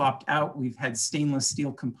immediately swapped out. We've had stainless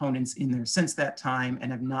steel components in there since that time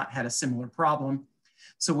and have not had a similar problem.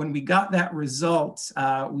 So when we got that result,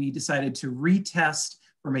 we decided to retest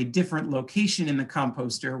from a different location in the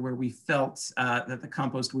composter where we felt that the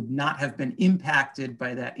compost would not have been impacted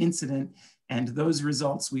by that incident. And those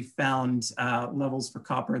results, we found levels for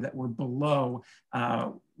copper that were below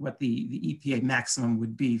what the EPA maximum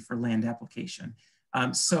would be for land application.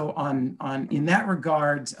 So in that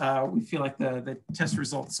regard, we feel like the test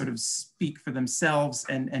results sort of speak for themselves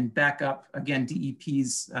and back up, again,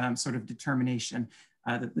 DEP's sort of determination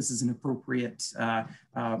that this is an appropriate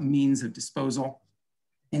means of disposal.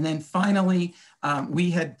 And then finally, we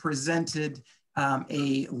had presented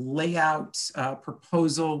a layout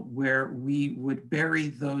proposal where we would bury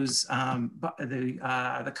those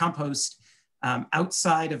the compost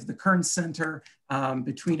outside of the Kern Center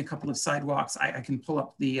between a couple of sidewalks. I can pull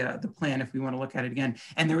up the plan if we want to look at it again.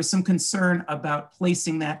 And there was some concern about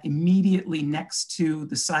placing that immediately next to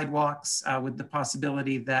the sidewalks with the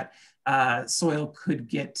possibility that soil could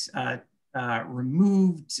get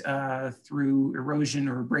removed through erosion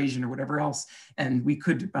or abrasion or whatever else, and we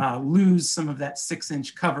could lose some of that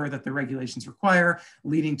 6-inch cover that the regulations require,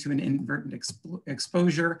 leading to an inadvertent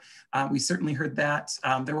exposure. We certainly heard that.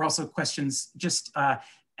 There were also questions just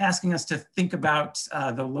asking us to think about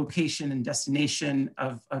the location and destination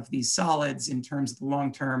of these solids in terms of the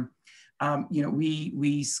long term.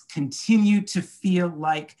 We continue to feel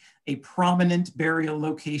like a prominent burial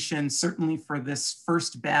location, certainly for this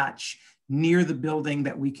first batch, near the building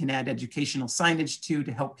that we can add educational signage to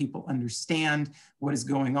help people understand what is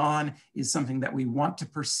going on is something that we want to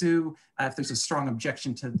pursue. If there's a strong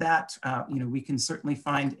objection to that, we can certainly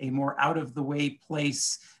find a more out of the way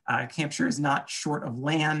place. Hampshire is not short of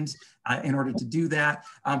land in order to do that,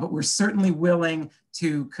 but we're certainly willing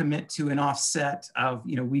to commit to an offset of,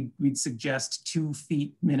 we'd suggest 2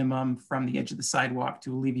 feet minimum from the edge of the sidewalk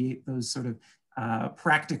to alleviate those sort of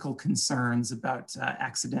practical concerns about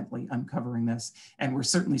accidentally uncovering this. And we're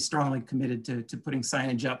certainly strongly committed to putting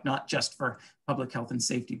signage up, not just for public health and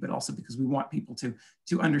safety, but also because we want people to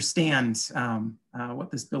understand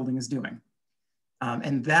what this building is doing.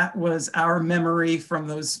 And that was our memory from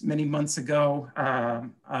those many months ago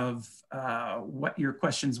of what your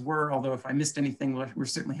questions were. Although if I missed anything, we're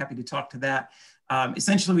certainly happy to talk to that.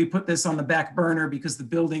 Essentially, we put this on the back burner because the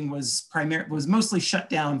building was mostly shut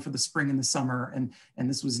down for the spring and the summer, and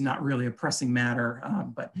this was not really a pressing matter.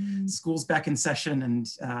 But school's back in session, and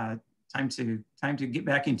time to get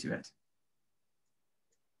back into it.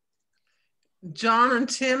 John and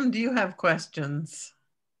Tim, do you have questions?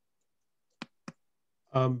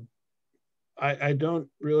 I don't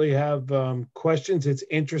really have questions. It's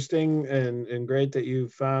interesting and great that you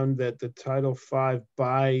found that the Title V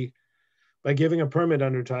by giving a permit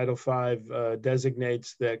under Title V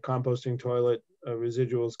designates that composting toilet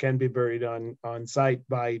residuals can be buried on site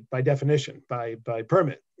by definition, by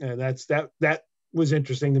permit. And that was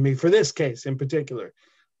interesting to me for this case in particular.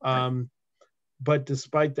 But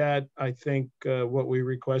despite that, I think what we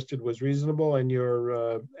requested was reasonable, and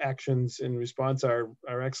your actions in response are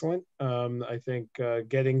excellent. I think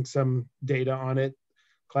getting some data on it,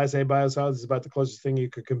 Class A biosolids is about the closest thing you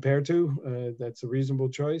could compare to. That's a reasonable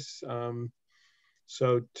choice.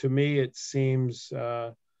 So to me, it seems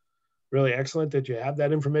really excellent that you have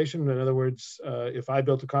that information. In other words, if I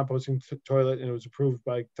built a composting toilet and it was approved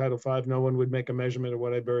by Title V, no one would make a measurement of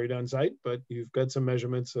what I buried on site, but you've got some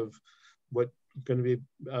measurements of what going to be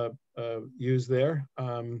used there.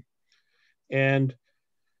 And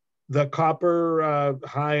the copper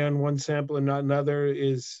high on one sample and not another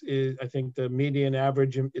is I think the median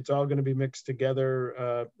average, it's all going to be mixed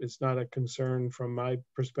together. It's not a concern from my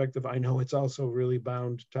perspective. I know it's also really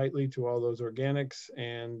bound tightly to all those organics.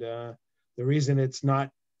 And the reason it's not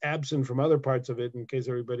absent from other parts of it, in case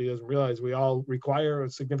everybody doesn't realize, we all require a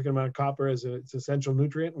significant amount of copper as its essential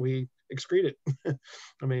nutrient, and we excrete it.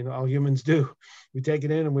 I mean, all humans do. We take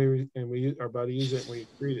it in and we our body use it and we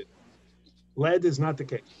excrete it. Lead is not the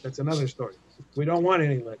case. That's another story. We don't want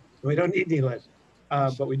any lead. We don't need any lead.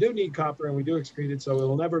 But we do need copper and we do excrete it, so it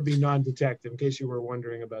will never be non-detective, in case you were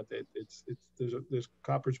wondering about that. There's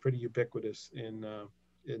copper's pretty ubiquitous in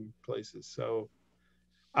places. So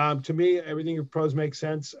to me, everything you propose makes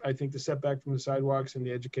sense. I think the setback from the sidewalks and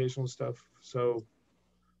the educational stuff. So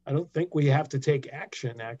I don't think we have to take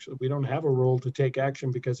action, actually. We don't have a role to take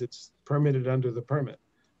action because it's permitted under the permit.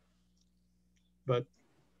 But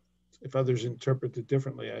if others interpret it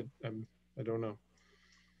differently, I don't know.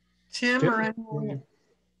 Tim or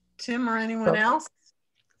anyone else?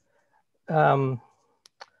 I'm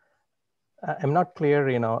not clear,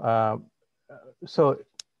 so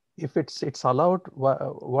if it's allowed,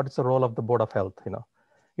 what is the role of the Board of Health?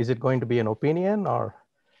 Is it going to be an opinion, or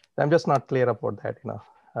I'm just not clear about that,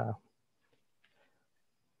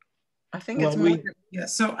 I think it's yeah.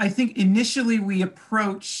 So I think initially we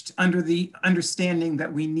approached under the understanding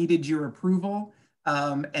that we needed your approval,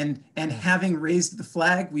 and having raised the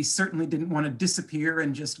flag, we certainly didn't want to disappear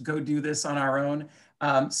and just go do this on our own.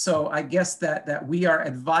 So I guess that we are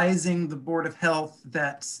advising the Board of Health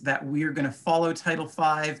that we are going to follow Title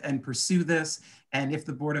V and pursue this. And if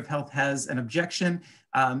the Board of Health has an objection,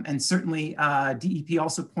 and certainly DEP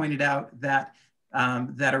also pointed out that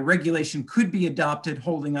a regulation could be adopted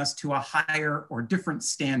holding us to a higher or different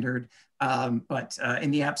standard. But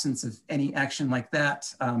in the absence of any action like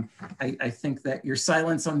that, I think that your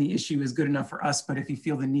silence on the issue is good enough for us. But if you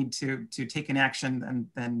feel the need to take an action,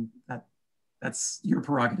 then that's your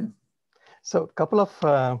prerogative. So a couple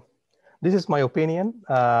of, this is my opinion,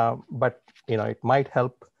 but it might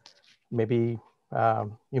help maybe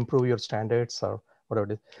improve your standards or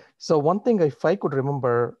whatever it is. So one thing, if I could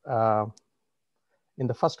remember, in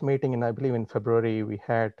the first meeting, and I believe in February, we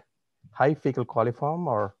had high fecal coliform,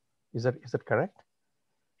 or is that correct?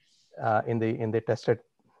 In the tested.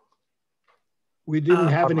 We didn't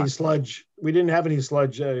have any sludge. We didn't have any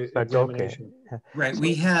sludge examination. Okay. Right.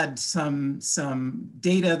 We had some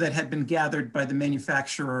data that had been gathered by the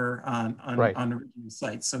manufacturer on original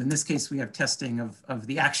sites. So in this case, we have testing of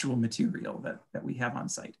the actual material that we have on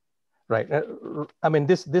site. Right. I mean,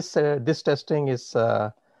 this testing is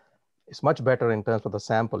much better in terms of the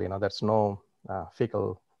sample. There's no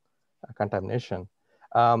fecal contamination.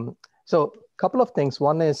 So a couple of things.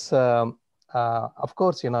 One is, of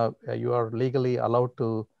course, you are legally allowed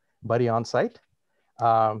to bury on site.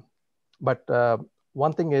 But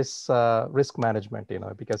one thing is risk management,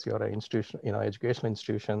 because you're an institution, educational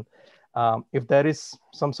institution. If there is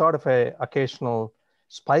some sort of a occasional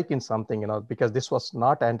spike in something, because this was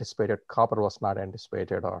not anticipated, copper was not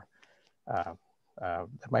anticipated, or there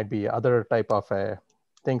might be other type of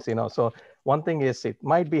things, you know. So one thing is it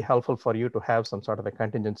might be helpful for you to have some sort of a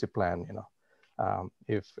contingency plan, you know.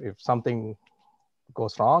 If something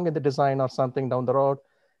goes wrong in the design or something down the road,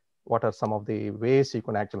 what are some of the ways you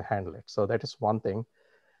can actually handle it? So that is one thing.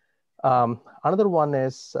 Another one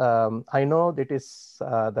is, I know that is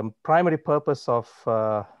the primary purpose of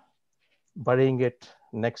burying it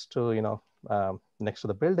next to, you know, next to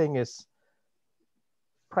the building is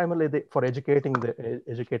primarily for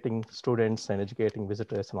educating students and educating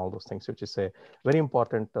visitors and all those things, which is a very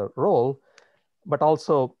important role. But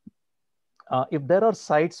also, if there are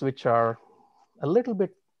sites which are a little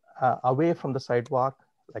bit away from the sidewalk,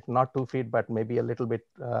 like not 2 feet, but maybe a little bit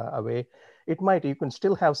away, you can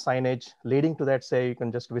still have signage leading to that, say you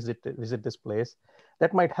can just visit this place.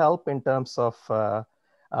 That might help in terms of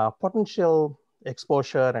potential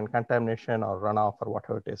exposure and contamination or runoff or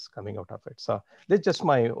whatever it is coming out of it. So this is just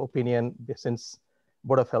my opinion, since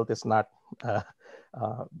Board of Health is not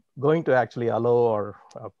going to actually allow or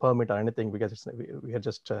permit or anything, because we are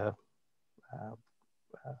just,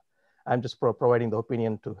 I'm just providing the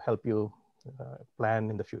opinion to help you plan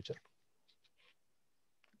in the future.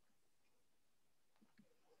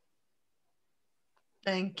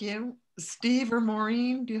 Thank you. Steve or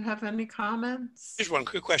Maureen, do you have any comments? Here's one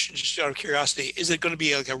quick question, just out of curiosity. Is it going to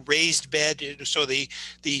be like a raised bed? So the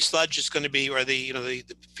sludge is going to be, or the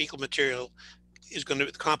fecal material is going to,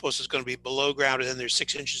 the compost is going to be below ground, and then there's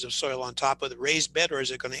 6 inches of soil on top of the raised bed, or is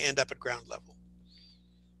it going to end up at ground level?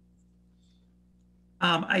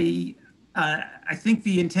 I think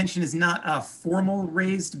the intention is not a formal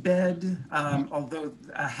raised bed, although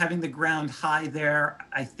having the ground high there,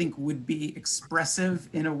 I think would be expressive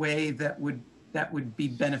in a way that would be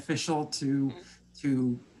beneficial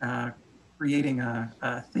to creating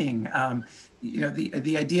a thing. You know,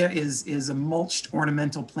 the idea is a mulched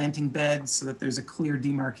ornamental planting bed so that there's a clear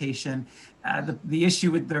demarcation. The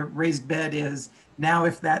issue with the raised bed is, now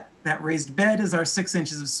if that raised bed is our 6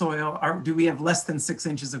 inches of soil, do we have less than 6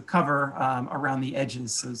 inches of cover around the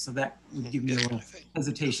edges? So that would give me a little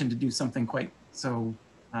hesitation to do something quite so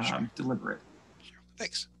deliberate. Sure.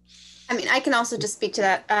 Thanks. I mean, I can also just speak to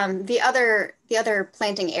that. The other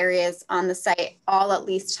planting areas on the site all at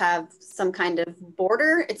least have some kind of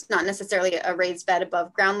border. It's not necessarily a raised bed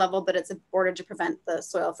above ground level, but it's a border to prevent the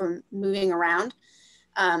soil from moving around.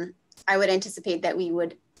 I would anticipate that we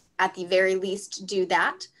would, at the very least, do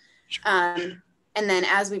that. And then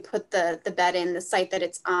as we put the bed in, the site that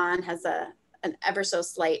it's on has an ever so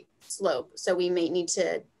slight slope. So we may need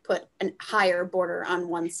to put a higher border on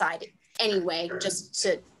one side anyway, just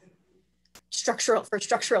to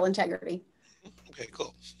structural integrity. Okay,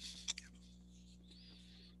 cool.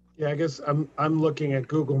 Yeah, I guess I'm looking at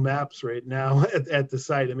Google Maps right now at the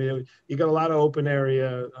site. I mean, you got a lot of open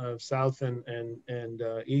area south and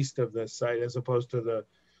east of the site, as opposed to the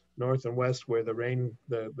north and west where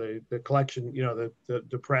the collection, you know, the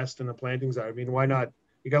depressed and the plantings are. I mean, why not?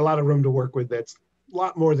 You got a lot of room to work with. That's a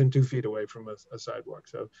lot more than 2 feet away from a sidewalk.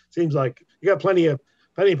 So it seems like you got plenty of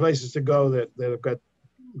places to go that have got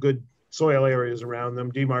good soil areas around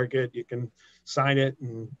them. Demarc it, you can sign it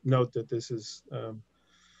and note that this is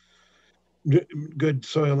good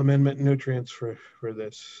soil amendment nutrients for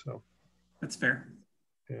this. So that's fair.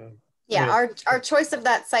 Yeah. Yeah, our choice of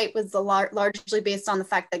that site was largely based on the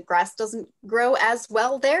fact that grass doesn't grow as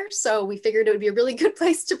well there. So we figured it would be a really good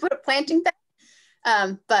place to put a planting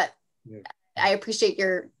bed. But yeah, I appreciate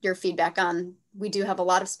your feedback on, we do have a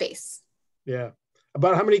lot of space. Yeah.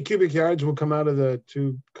 About how many cubic yards will come out of the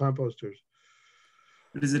 2 composters?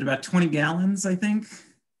 What is it, about 20 gallons, I think?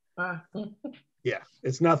 Yeah,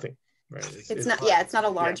 it's nothing, right? It's not, yeah, it's not a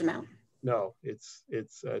large amount. No, it's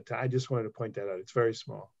I just wanted to point that out. It's very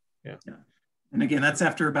small. Yeah. And again, that's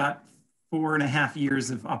after about 4.5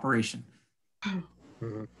 years of operation.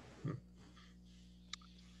 Mm-hmm.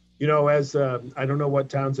 You know, as I don't know what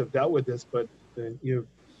towns have dealt with this, but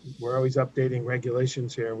we're always updating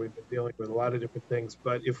regulations here. We've been dealing with a lot of different things.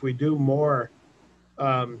 But if we do more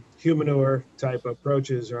humanure type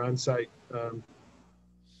approaches or on-site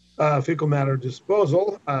fecal matter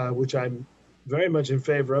disposal, which I'm very much in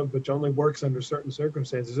favor of, which only works under certain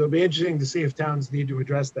circumstances. It'll be interesting to see if towns need to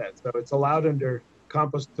address that. So it's allowed under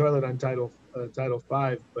compost toilet on Title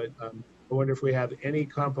 5, but I wonder if we have any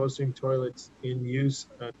composting toilets in use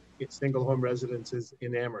in single home residences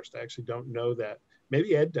in Amherst. I actually don't know that.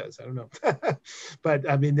 Maybe Ed does, I don't know. But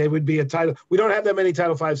I mean, they would be we don't have that many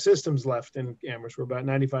Title 5 systems left in Amherst. We're about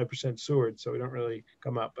 95% sewered, so we don't really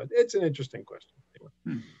come up, but it's an interesting question.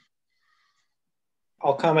 Anyway.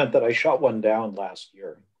 I'll comment that I shot one down last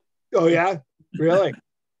year. Oh yeah, really?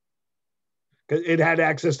 It had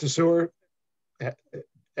access to sewer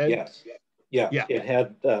Yes. Yeah. It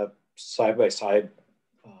had side-by-side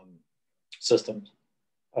systems.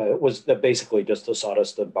 It was basically just a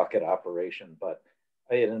sawdust and bucket operation, but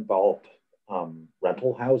it involved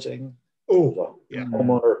rental housing. Oh, yeah.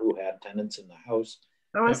 Homeowner who had tenants in the house.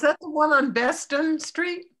 Oh, is that the one on Beston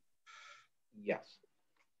Street? Yes.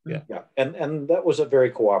 Yeah. Yeah. And that was a very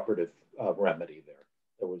cooperative remedy there.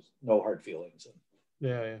 There was no hard feelings. And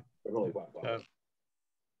it really went well.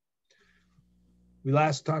 We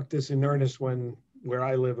last talked this in earnest where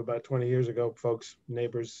I live about 20 years ago, folks,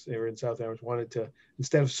 neighbors, they were in South Amherst, wanted to,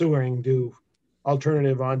 instead of sewering, do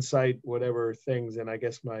alternative on-site, whatever things. And I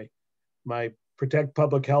guess my protect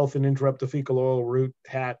public health and interrupt the fecal oil route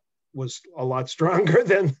hat was a lot stronger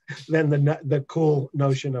than the cool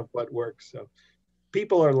notion of what works. So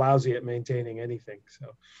people are lousy at maintaining anything.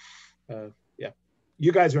 So yeah,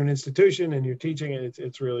 you guys are an institution and you're teaching it.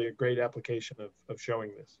 It's really a great application of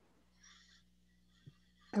showing this.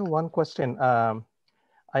 I have one question.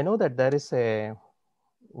 I know that there is a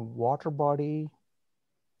water body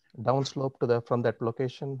downslope from that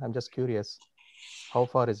location. I'm just curious, how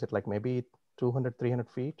far is it? Like maybe 200, 300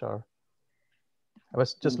 feet, or? I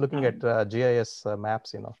was just looking at GIS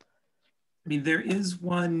maps, I mean, there is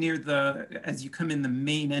one near as you come in the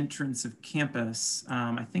main entrance of campus.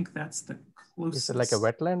 I think that's the closest. Is it like a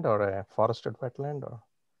wetland or a forested wetland, or?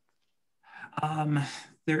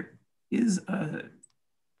 There is a.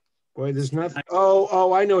 Boy, there's nothing.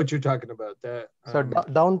 Oh, I know what you're talking about. That. So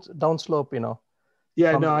downslope,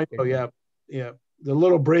 Yeah, no, I know. Yeah. The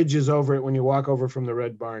little bridge is over it when you walk over from the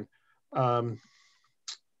Red Barn.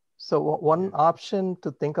 So one option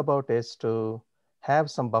to think about is to have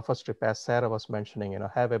some buffer strip, as Sarah was mentioning,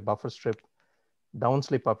 have a buffer strip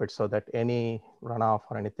downslip of it so that any runoff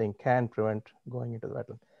or anything can prevent going into the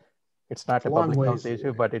wetland. It's not a public health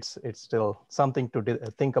issue, but it's still something to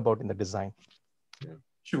think about in the design. Yeah.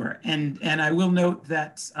 Sure, and I will note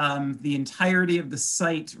that the entirety of the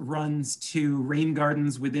site runs to rain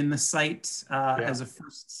gardens within the site as a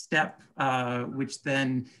first step, which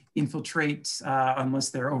then infiltrate unless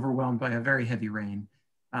they're overwhelmed by a very heavy rain.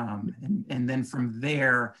 And then from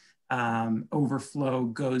there, overflow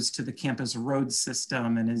goes to the campus road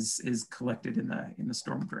system and is collected in the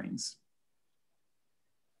storm drains.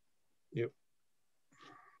 Yep.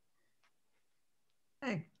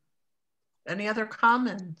 Hey. Any other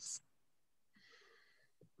comments?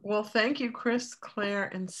 Well, thank you, Chris, Claire,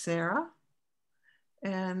 and Sarah.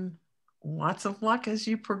 And lots of luck as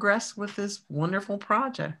you progress with this wonderful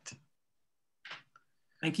project.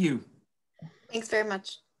 Thank you. Thanks very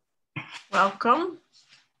much. Welcome.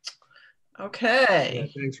 Okay.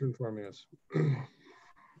 Yeah, thanks for informing us.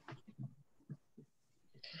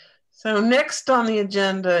 So next on the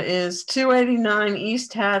agenda is 289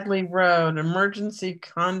 East Hadley Road, emergency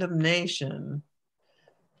condemnation.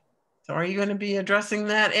 So are you going to be addressing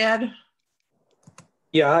that, Ed?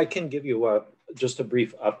 Yeah, I can give you just a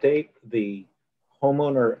brief update. The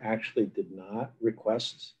homeowner actually did not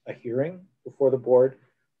request a hearing before the board.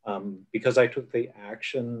 Because I took the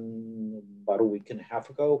action about a week and a half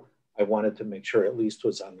ago, I wanted to make sure at least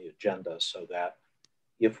was on the agenda so that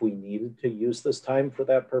if we needed to use this time for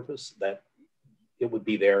that purpose, that it would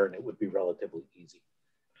be there and it would be relatively easy.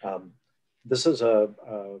 This is a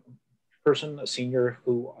person, a senior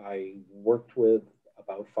who I worked with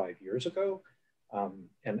about 5 years ago.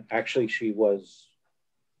 And actually she was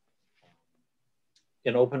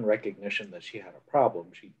in open recognition that she had a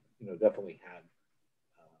problem. She definitely had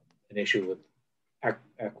an issue with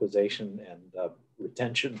acquisition and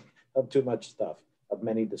retention of too much stuff, of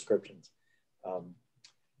many descriptions.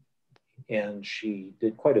 And she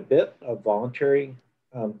did quite a bit of voluntary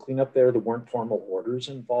cleanup there. There weren't formal orders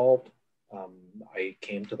involved. I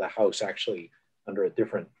came to the house actually under a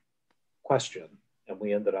different question, and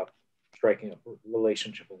we ended up striking up a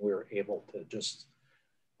relationship, and we were able to just,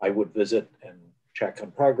 I would visit and check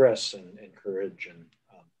on progress and encourage. And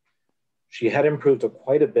she had improved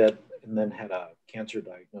quite a bit and then had a cancer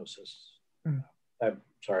diagnosis. I'm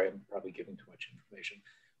sorry, I'm probably giving too much information.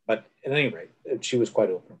 But at any rate, she was quite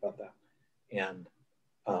open about that. And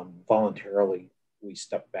voluntarily, we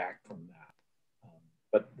stepped back from that.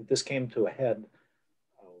 But this came to a head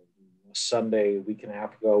Sunday, a week and a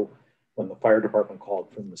half ago, when the fire department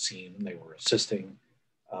called from the scene and they were assisting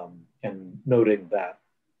and noting that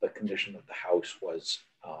the condition of the house was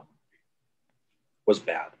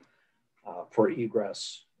bad for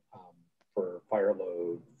egress, for fire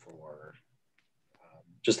load, for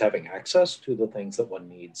just having access to the things that one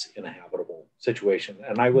needs in a habitable situation.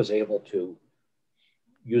 And I was able to,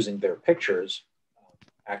 using their pictures,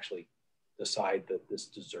 actually decide that this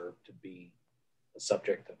deserved to be the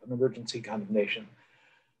subject of an emergency condemnation.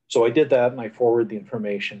 So I did that, and I forwarded the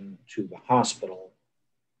information to the hospital,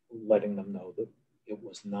 letting them know that it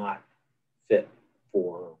was not fit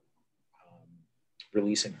for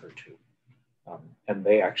releasing her to. And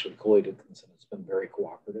they actually collated consent. It's been very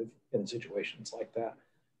cooperative in situations like that.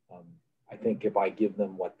 I think if I give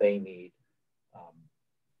them what they need,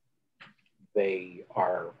 they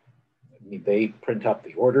print up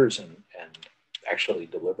the orders and actually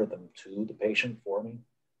deliver them to the patient for me,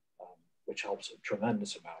 which helps a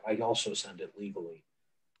tremendous amount. I also send it legally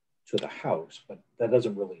to the house, but that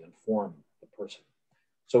doesn't really inform the person.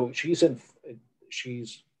 So she's at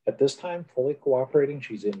this time fully cooperating.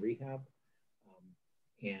 She's in rehab,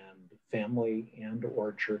 and family and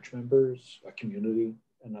or church members, a community,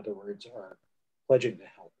 in other words, are pledging to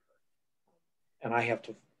help her. And I have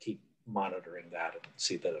to keep monitoring that and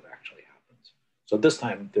see that it actually happens. So this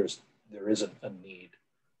time there isn't a need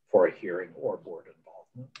for a hearing or board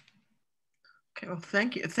involvement. Okay, well,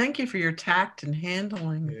 thank you. Thank you for your tact in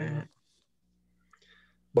handling that.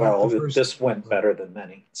 Well, this went better than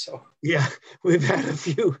many, so. Yeah, we've had a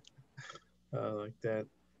few like that.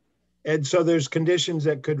 And so there's conditions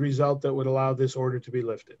that could result that would allow this order to be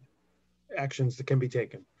lifted, actions that can be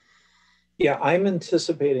taken. Yeah, I'm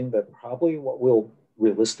anticipating that probably what we'll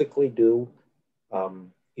realistically do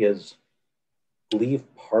is leave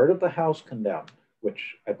part of the house condemned,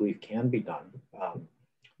 which I believe can be done, and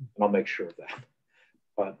I'll make sure of that.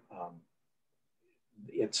 But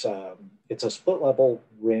it's a split level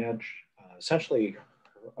ranch. Essentially,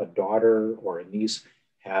 a daughter or a niece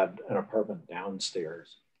had an apartment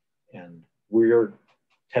downstairs, and we're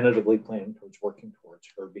tentatively planning towards working towards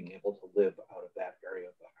her being able to live out of that area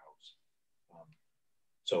of the house.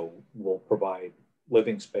 So we'll provide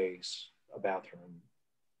living space, a bathroom,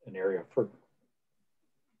 an area for,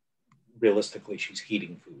 realistically, she's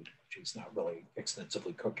heating food. She's not really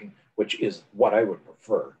extensively cooking, which is what I would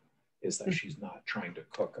prefer, is that she's not trying to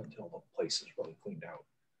cook until the place is really cleaned out.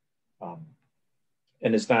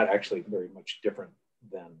 And it's not actually very much different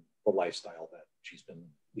than the lifestyle that she's been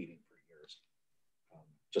leading for years,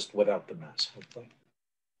 just without the mess, hopefully.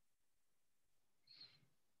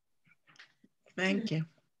 Thank you.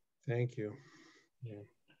 Thank you. Yeah.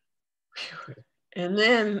 Okay. And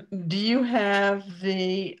then do you have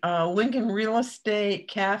the Lincoln Real Estate,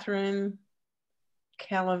 Catherine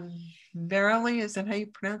Calaverelli, is that how you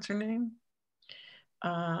pronounce her name?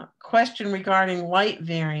 Question regarding light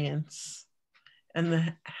variance and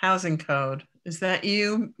the housing code. Is that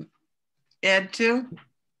you, Ed, too?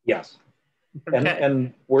 Yes. Okay.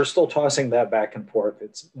 And we're still tossing that back and forth.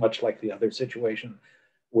 It's much like the other situation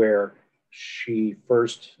where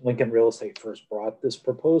Lincoln Real Estate first brought this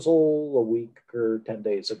proposal a week or 10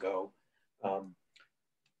 days ago.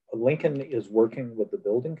 Lincoln is working with the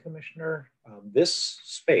building commissioner. This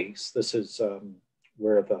space, this is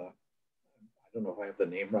where I don't know if I have the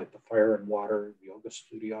name right, the Fire and Water Yoga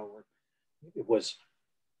Studio, or it was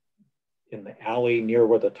in the alley near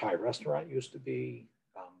where the Thai restaurant used to be,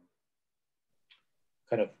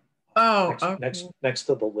 kind of next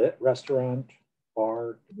to the Lit restaurant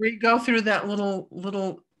bar. We go through that little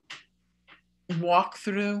walk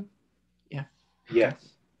through. Yeah. Yes.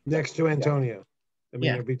 Next to Antonio. I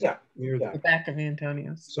mean, it'll be near the back of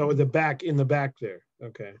Antonio's. So in the back there.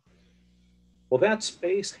 Okay. Well, that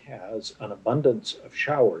space has an abundance of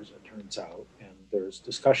showers, it turns out, and there's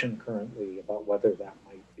discussion currently about whether that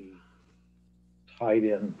might be tied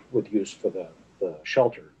in with use for the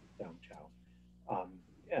shelter downtown.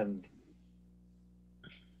 And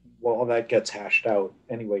while that gets hashed out,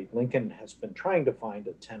 anyway, Lincoln has been trying to find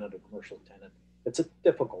a tenant, a commercial tenant. It's a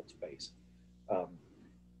difficult space. And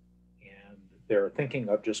they're thinking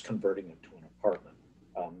of just converting it to an apartment.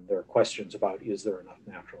 There are questions about, is there enough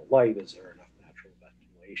natural light? Is there enough natural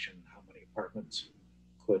ventilation? How many apartments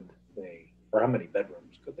could they, or how many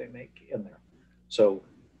bedrooms could they make in there? So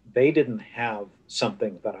they didn't have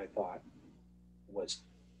something that I thought was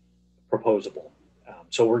proposable.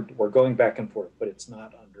 So we're going back and forth, but it's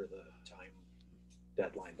not under the time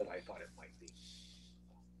deadline that I thought it might be.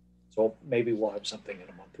 So maybe we'll have something in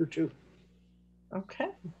a month or two. Okay.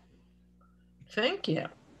 Thank you.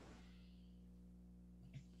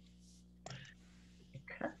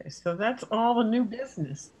 Okay, so that's all the new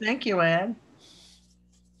business. Thank you, Ed.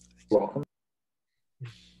 You're welcome.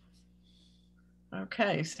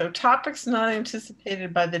 Okay, so topics not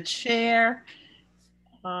anticipated by the chair.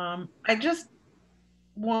 I just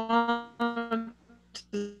want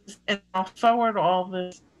to, and I'll forward all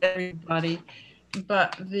this to everybody,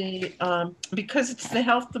 but because it's the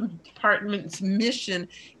health department's mission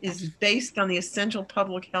is based on the essential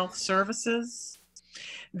public health services.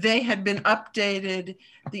 They had been updated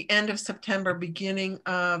the end of September, beginning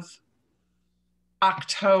of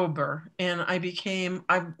October, and I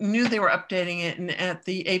knew they were updating it, and at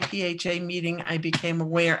the APHA meeting, I became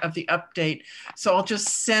aware of the update. So I'll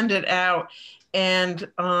just send it out. And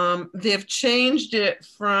they've changed it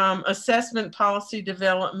from assessment policy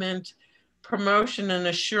development, promotion and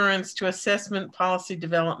assurance to assessment policy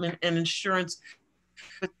development and insurance,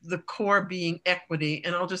 with the core being equity.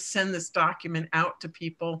 And I'll just send this document out to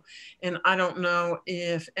people. And I don't know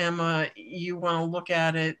if, Emma, you want to look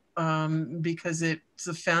at it because it's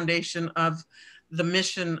the foundation of the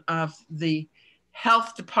mission of the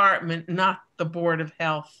health department, not the Board of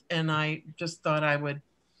Health. And I just thought I would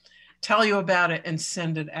tell you about it and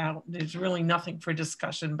send it out. There's really nothing for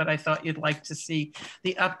discussion, but I thought you'd like to see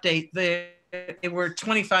the update. They were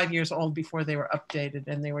 25 years old before they were updated,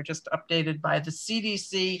 and they were just updated by the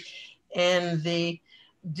CDC and the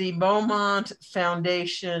Beaumont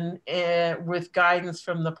Foundation with guidance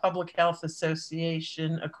from the Public Health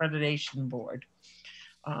Association Accreditation Board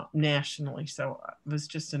nationally. So it was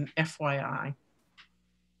just an FYI.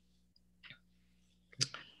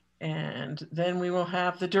 And then we will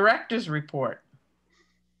have the director's report.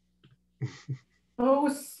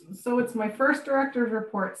 Oh, so it's my first director's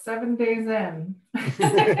report, 7 days in.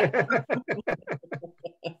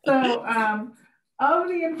 So of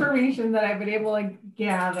the information that I've been able to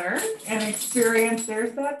gather and experience,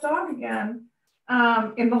 there's that dog again,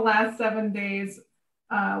 in the last 7 days,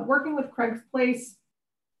 working with Craig's Place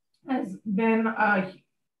has been a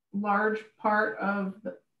large part of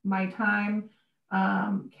my time.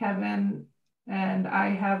 Kevin and I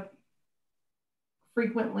have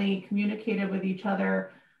frequently communicated with each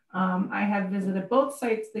other. I have visited both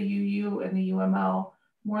sites, the UU and the UML,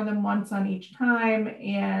 more than once on each time.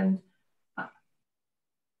 And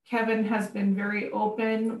Kevin has been very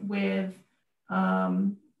open with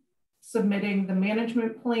submitting the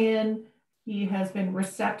management plan. He has been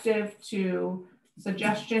receptive to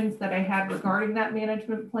suggestions that I had regarding that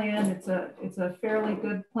management plan. It's a fairly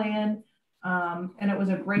good plan. And it was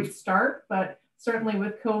a great start, but certainly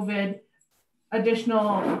with COVID,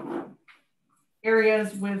 additional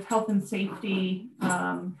areas with health and safety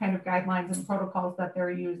kind of guidelines and protocols that they're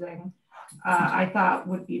using, I thought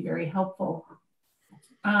would be very helpful.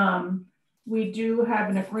 We do have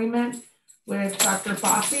an agreement with Dr.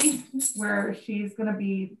 Fossey where she's going to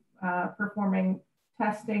be performing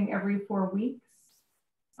testing every 4 weeks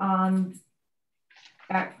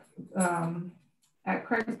at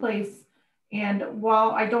Craig's Place. And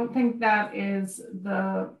while I don't think that is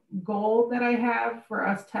the goal that I have for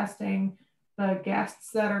us testing the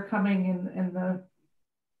guests that are coming and the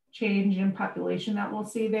change in population that we'll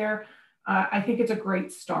see there, I think it's a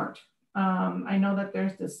great start. I know that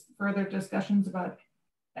there's this further discussions about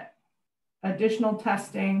additional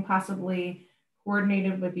testing, possibly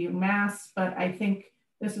coordinated with UMass, but I think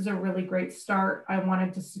this is a really great start. I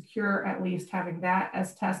wanted to secure at least having that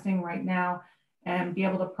as testing right now and be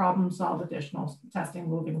able to problem solve additional testing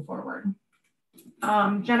moving forward.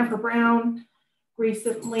 Jennifer Brown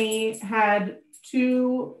recently had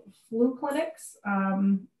 2 flu clinics,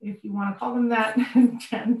 if you want to call them that,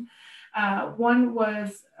 Jen. One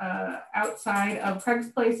was outside of Craig's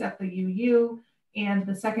Place at the UU, and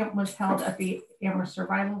the second was held at the Amherst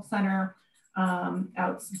Survival Center.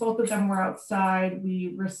 Both of them were outside.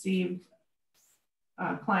 We received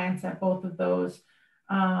clients at both of those.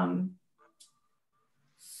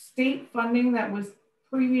 State funding that was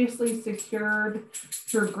previously secured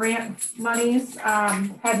through grant monies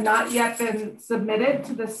had not yet been submitted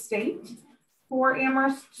to the state for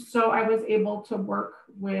Amherst. So I was able to work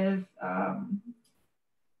with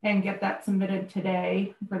and get that submitted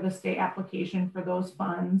today for the state application for those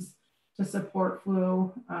funds to support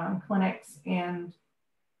flu clinics and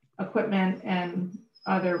equipment and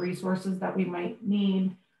other resources that we might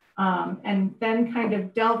need. And then kind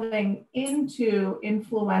of delving into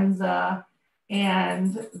influenza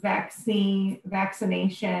and vaccination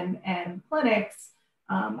and clinics.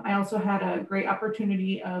 I also had a great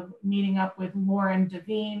opportunity of meeting up with Lauren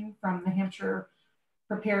Devine from the Hampshire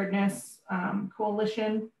Preparedness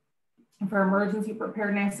Coalition for Emergency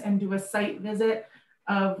Preparedness and do a site visit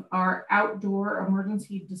of our outdoor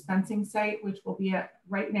emergency dispensing site, which will be at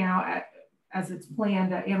right now as it's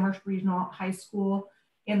planned at Amherst Regional High School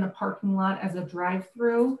in the parking lot as a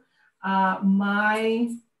drive-through.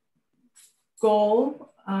 My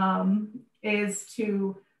goal is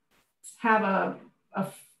to have a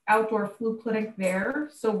outdoor flu clinic there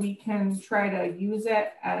so we can try to use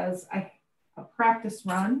it as a practice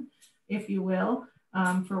run, if you will,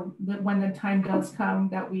 for when the time does come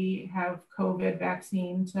that we have COVID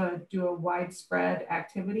vaccine to do a widespread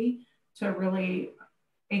activity to really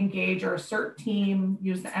engage our CERT team,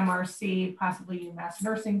 use the MRC, possibly UMass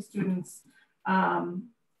nursing students,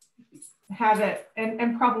 have it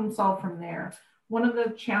and problem solve from there. One of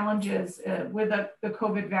the challenges with the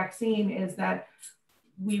COVID vaccine is that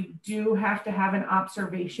we do have to have an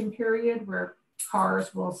observation period where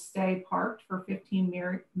cars will stay parked for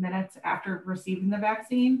 15 minutes after receiving the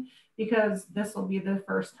vaccine, because this will be the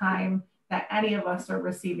first time that any of us are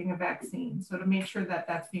receiving a vaccine. So to make sure that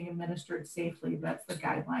that's being administered safely, that's the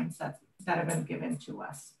guidelines that have been given to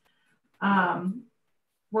us.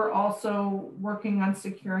 We're also working on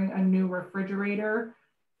securing a new refrigerator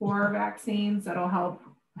for vaccines that'll help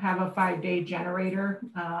have a 5-day generator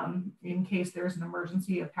in case there's an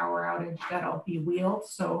emergency, a power outage, that'll be wheeled.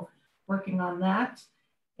 So working on that.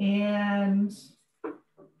 And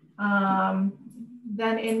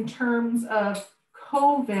then in terms of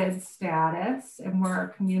COVID status and where our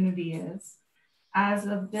community is, as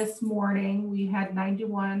of this morning, we had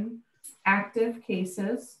 91 active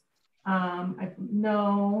cases. I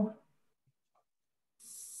know,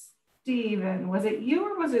 Stephen, was it you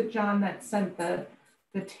or was it John that sent the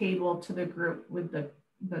table to the group with the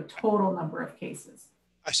total number of cases?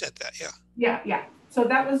 I said that, yeah. Yeah. So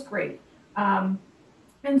that was great. And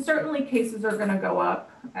certainly cases are going to go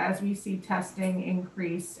up as we see testing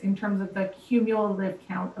increase in terms of the cumulative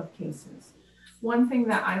count of cases. One thing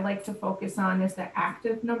that I like to focus on is the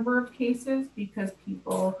active number of cases, because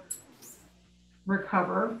people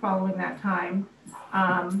recover following that time.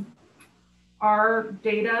 Our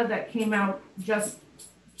data that came out just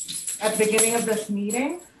at the beginning of this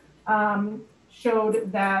meeting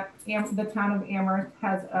showed that the town of Amherst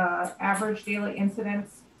has an average daily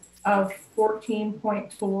incidence of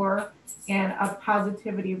 14.4 and a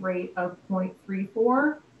positivity rate of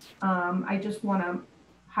 0.34. I just want to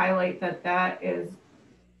highlight that that is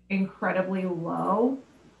incredibly low.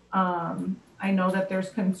 I know that there's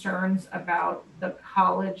concerns about the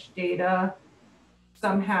college data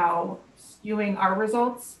somehow skewing our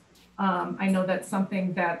results. I know that's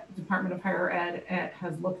something that Department of Higher Ed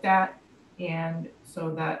has looked at, and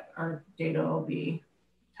so that our data will be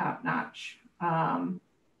top notch.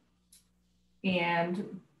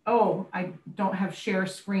 And I don't have share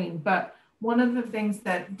screen, but one of the things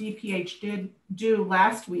that DPH did do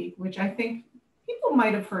last week, which I think people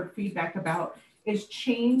might have heard feedback about, is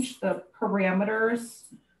change the parameters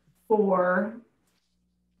for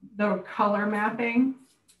the color mapping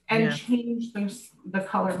and change the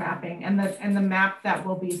color mapping and the map that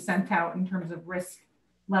will be sent out in terms of risk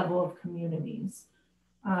level of communities.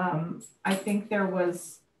 I think there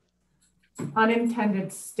was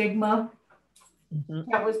unintended stigma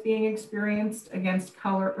that was being experienced against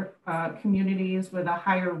color communities with a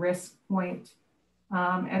higher risk point.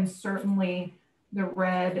 And certainly the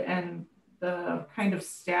red and the kind of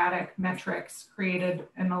static metrics created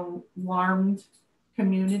an alarmed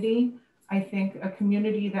community. I think a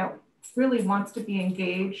community that really wants to be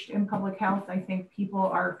engaged in public health. I think people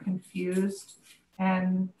are confused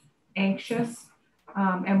and anxious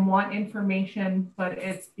and want information, but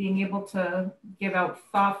it's being able to give out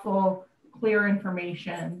thoughtful, clear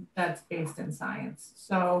information that's based in science.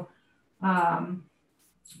 So that's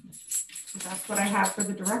what I have for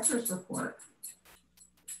the director's report.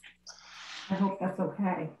 I hope that's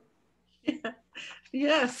okay. Yeah.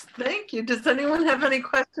 Yes, thank you. Does anyone have any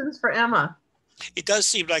questions for Emma? It does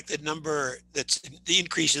seem like the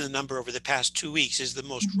increase in the number over the past 2 weeks is the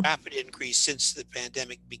most rapid increase since the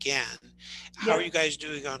pandemic began. How are you guys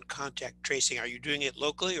doing on contact tracing? Are you doing it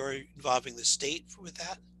locally or involving the state with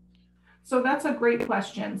that? So that's a great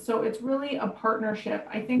question. So it's really a partnership.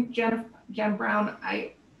 I think Jen Brown,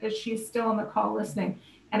 she's still on the call listening,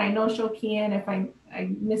 and I know she'll key in if I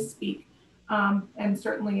misspeak. And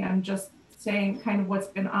certainly I'm just saying kind of what's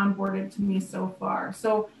been onboarded to me so far.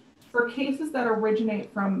 So for cases that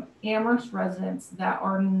originate from Amherst residents that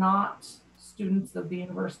are not students of the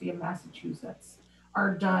University of Massachusetts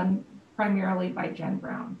are done primarily by Jen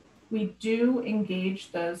Brown. We do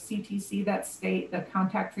engage the CTC, that state, the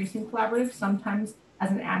Contact Tracing Collaborative, sometimes as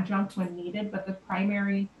an adjunct when needed, but the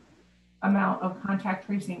primary amount of contact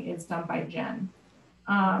tracing is done by Jen.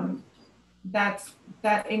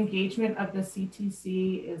 That engagement of the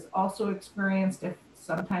CTC is also experienced if it's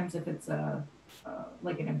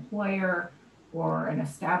like an employer or an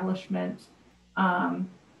establishment. And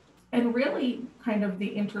really kind of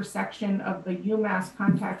the intersection of the UMass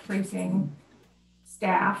contact tracing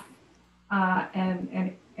staff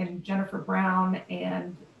and Jennifer Brown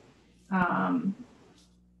and I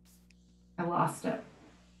lost it,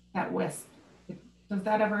 that WISP Does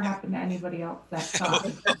that ever happen to anybody else?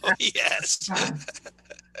 Yes.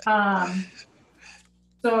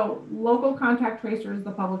 So local contact tracers,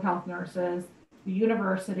 the public health nurses, the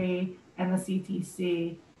university, and the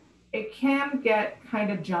CTC, it can get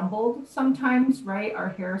kind of jumbled sometimes, right? Our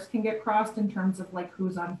hairs can get crossed in terms of like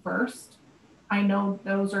who's on first. I know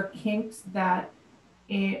those are kinks that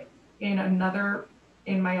in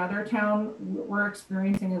my other town we're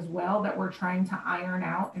experiencing as well, that we're trying to iron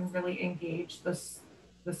out and really engage the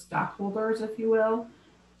stockholders, if you will,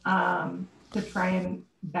 to try and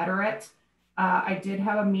better it. I did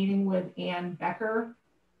have a meeting with Ann Becker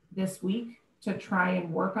this week to try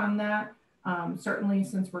and work on that. Certainly,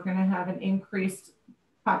 since we're going to have an increased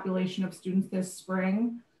population of students this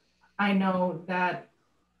spring, I know that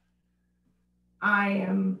I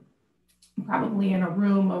am probably in a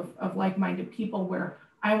room of like-minded people where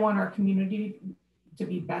I want our community to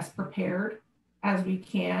be best prepared as we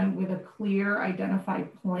can, with a clear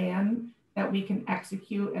identified plan that we can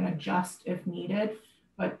execute and adjust if needed,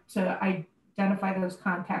 but to identify those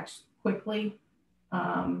contacts quickly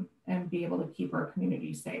and be able to keep our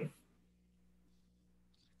community safe.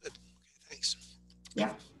 Okay, thanks.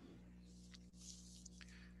 Yeah.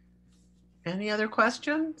 Any other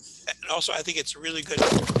questions? And also, I think it's a really good, I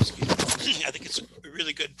think it's a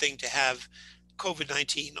really good thing to have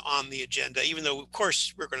COVID-19 on the agenda, even though of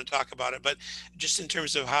course we're going to talk about it, but just in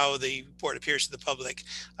terms of how the report appears to the public,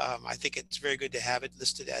 I think it's very good to have it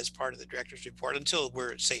listed as part of the director's report until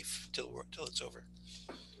we're safe, till it's over.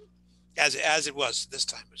 As it was this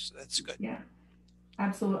time. So that's good. Yeah,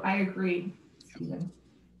 absolutely. I agree, Stephen.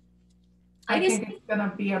 I think it's going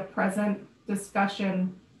to be a present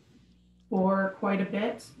discussion for quite a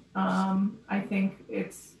bit. I think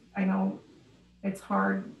I know it's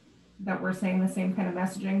hard that we're saying the same kind of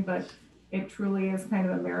messaging, but it truly is kind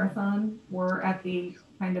of a marathon. We're at the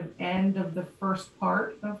kind of end of the first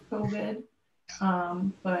part of COVID,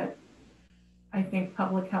 but I think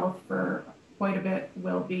public health for quite a bit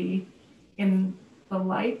will be in the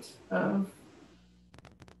light of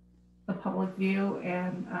the public view.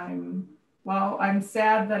 And I'm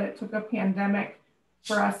sad that it took a pandemic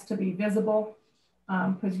for us to be visible,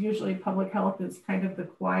 because usually public health is kind of the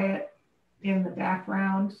quiet in the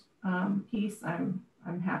background piece. I'm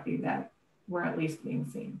happy that we're at least being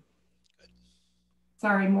seen.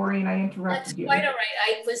 Sorry, Maureen, I interrupted you. That's quite all right.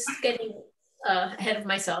 I was getting ahead of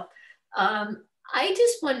myself. I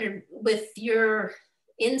just wondered what your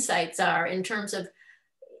insights are in terms of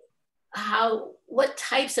what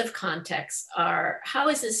types of contexts how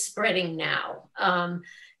is this spreading now?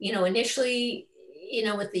 Initially, in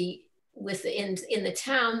the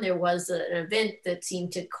town, there was an event that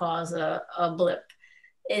seemed to cause a blip.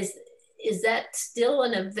 Is that still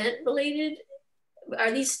an event related?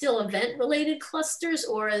 Are these still event related clusters,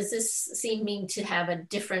 or is this seeming to have a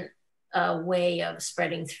different way of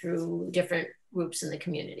spreading through different groups in the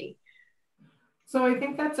community? So I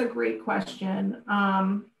think that's a great question.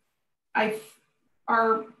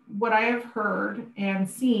 What I have heard and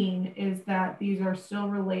seen is that these are still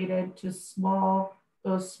related to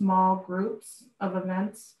those small groups of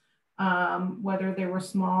events, whether they were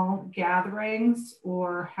small gatherings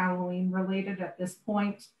or Halloween related at this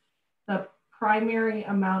point. The primary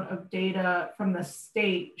amount of data from the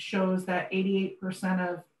state shows that 88%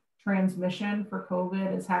 of transmission for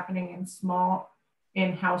COVID is happening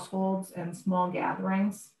in households and small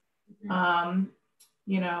gatherings. Mm-hmm.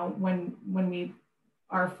 When we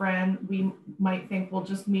might think we'll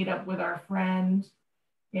just meet up with our friend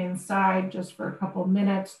inside just for a couple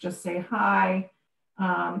minutes, just say hi.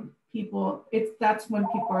 That's when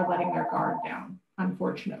people are letting their guard down,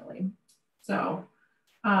 unfortunately. So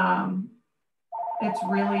it's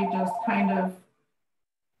really just kind of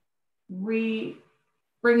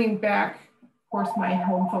bringing back, of course, my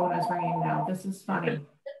home phone is ringing now. This is funny.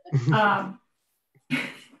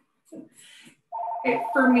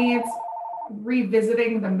 For me, it's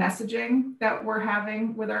revisiting the messaging that we're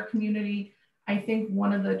having with our community. I think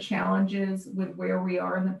one of the challenges with where we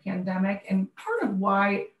are in the pandemic, and part of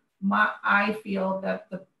why I feel that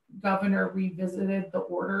the governor revisited the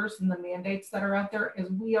orders and the mandates that are out there,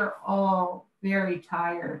 is we are all very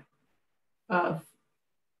tired of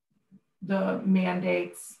the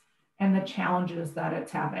mandates and the challenges that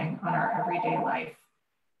it's having on our everyday life.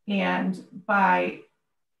 And by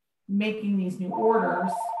making these new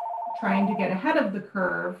orders, trying to get ahead of the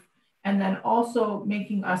curve, and then also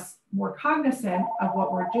making us more cognizant of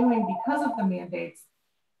what we're doing because of the mandates,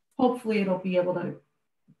 hopefully it'll be able to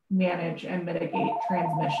manage and mitigate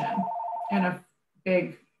transmission and a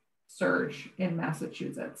big surge in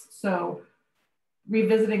Massachusetts. So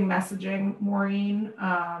revisiting messaging, Maureen,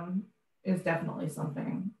 is definitely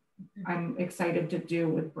something I'm excited to do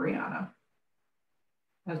with Brianna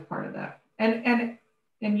as part of that.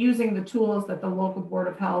 And using the tools that the local Board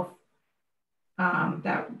of Health,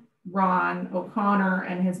 that Ron O'Connor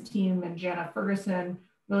and his team and Jana Ferguson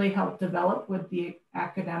really helped develop with the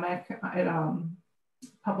academic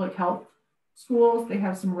public health schools. They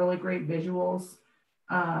have some really great visuals,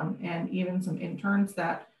 and even some interns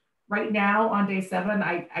that right now on day 7,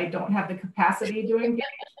 I don't have the capacity to engage,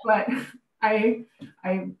 but I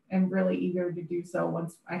am really eager to do so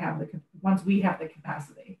once we have the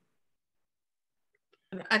capacity.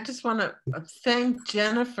 I just want to thank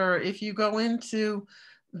Jennifer. If you go into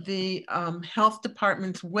the health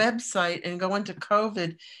department's website and go into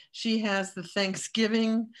COVID, she has the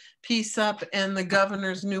Thanksgiving piece up and the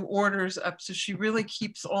governor's new orders up. So she really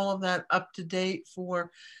keeps all of that up to date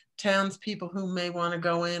for townspeople who may want to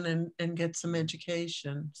go in and get some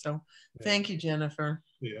education. So thank you, Jennifer.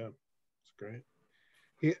 Yeah, it's great.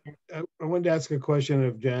 Yeah, I wanted to ask a question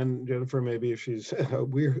of Jennifer, maybe if she's,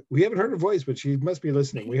 we haven't heard her voice, but she must be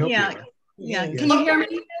listening. We hope you are. Yeah. Can you hear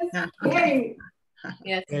me? Hey.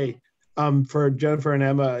 Yes. Hey, for Jennifer and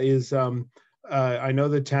Emma is, I know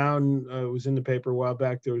the town was in the paper a while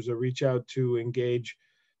back. There was a reach out to engage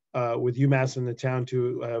with UMass in the town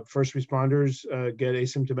to first responders get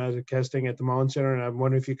asymptomatic testing at the Mullen Center. And I'm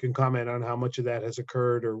wondering if you can comment on how much of that has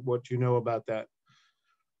occurred or what you know about that.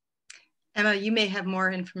 Emma, you may have more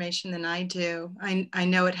information than I do. I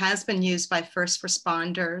know it has been used by first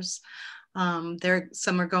responders.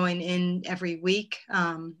 Some are going in every week,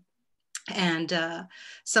 and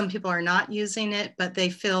some people are not using it, but they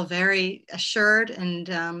feel very assured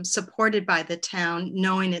and supported by the town,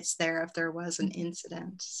 knowing it's there if there was an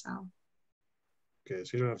incident. So. Okay,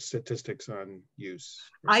 so you don't have statistics on use?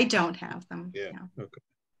 I don't have them. Yeah, okay.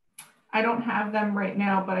 I don't have them right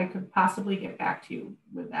now, but I could possibly get back to you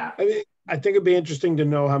with that. I think it'd be interesting to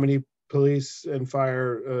know how many police and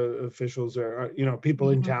fire officials are, people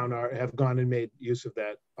in town have gone and made use of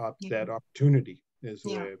that that opportunity, is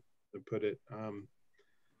the way to put it.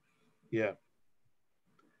 Yeah,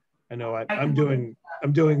 I know. I'm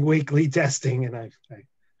doing weekly testing, and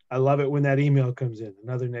I love it when that email comes in,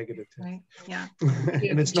 another negative test. Right. Yeah.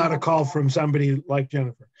 And it's not a call from somebody like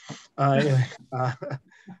Jennifer. That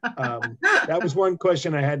was one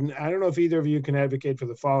question I had. I don't know if either of you can advocate for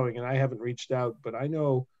the following, and I haven't reached out, but I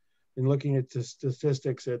know in looking at the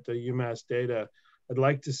statistics at the UMass data, I'd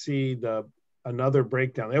like to see another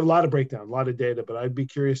breakdown. They have a lot of breakdown, a lot of data, but I'd be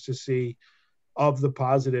curious to see of the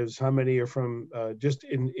positives, how many are from just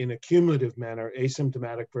in a cumulative manner,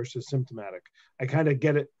 asymptomatic versus symptomatic. I kind of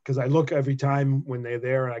get it because I look every time when they're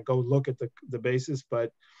there and I go look at the basis,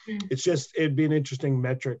 but it'd be an interesting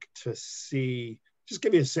metric to see, just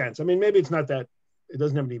give you a sense. I mean, maybe it's not that, it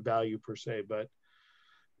doesn't have any value per se, but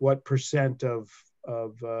what percent of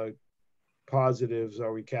positives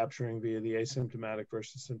are we capturing via the asymptomatic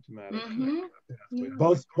versus symptomatic?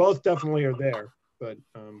 Both definitely are there, but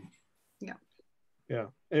yeah.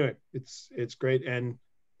 Anyway, it's great, and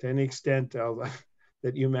to any extent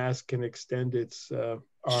that UMass can extend its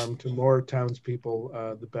arm to more townspeople,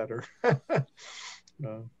 the better.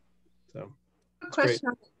 So,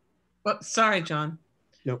 question. Well, sorry, John.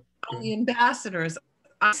 Nope. The ambassadors,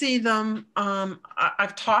 I see them.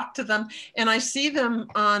 I've talked to them, and I see them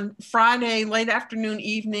on Friday late afternoon,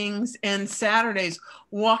 evenings, and Saturdays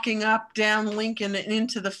walking up down Lincoln and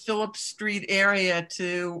into the Phillips Street area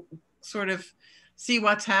to sort of see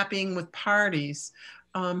what's happening with parties.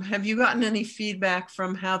 Have you gotten any feedback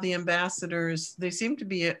from how the ambassadors, they seem to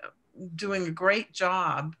be doing a great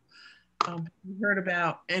job. Have you heard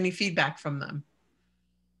about any feedback from them?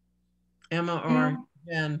 Emma or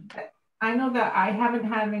Jen? I know that I haven't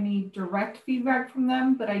had any direct feedback from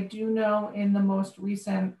them, but I do know in the most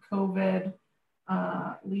recent COVID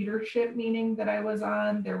leadership meeting that I was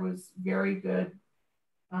on, there was very good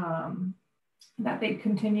that they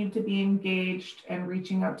continued to be engaged and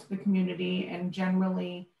reaching out to the community, and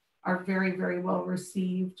generally are very, very well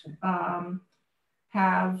received,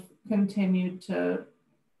 have continued to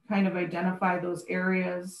kind of identify those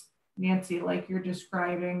areas, Nancy, like you're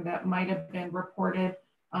describing, that might have been reported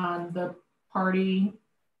on the party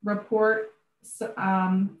report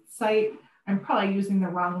site. I'm probably using the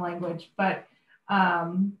wrong language, but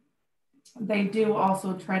they do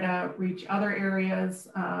also try to reach other areas.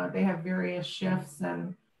 They have various shifts,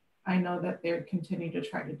 and I know that they continue to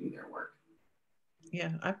try to do their work.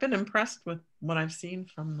 Yeah, I've been impressed with what I've seen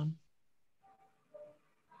from them.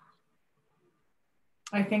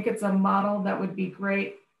 I think it's a model that would be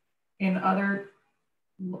great in other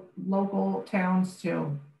local towns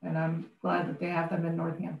too. And I'm glad that they have them in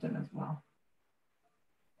Northampton as well.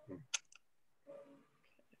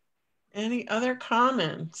 Any other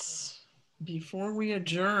comments before we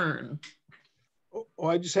adjourn? Oh,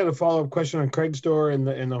 I just had a follow-up question on Craig's door and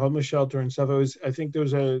the homeless shelter and stuff. I think there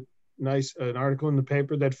was an article in the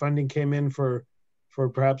paper that funding came in for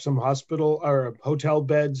perhaps some hospital or hotel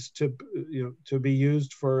beds to be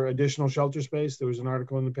used for additional shelter space. There was an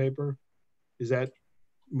article in the paper. Is that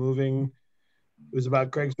moving? It was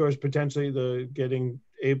about Craig's doors potentially getting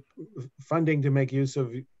funding to make use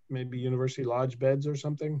of maybe University Lodge beds or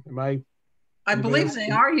something. I believe they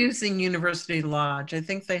are using University Lodge. I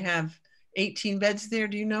think they have 18 beds there.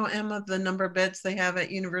 Do you know, Emma, the number of beds they have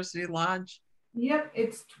at University Lodge? Yep,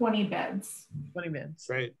 it's 20 beds. 20 beds.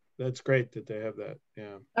 Great. That's great that they have that.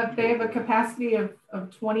 Yeah. They have a capacity of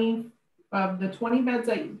 20 of the 20 beds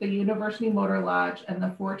at the University Motor Lodge and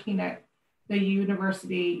the 14 at the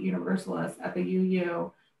University Universalist at the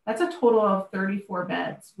UU. That's a total of 34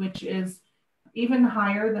 beds, which is even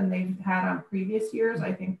higher than they've had on previous years.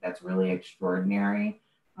 I think that's really extraordinary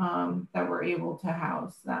that we're able to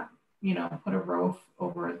house that, put a roof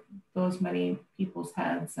over those many people's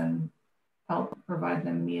heads and help provide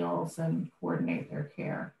them meals and coordinate their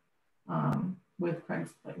care with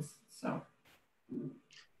Craig's Place. So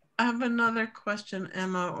I have another question,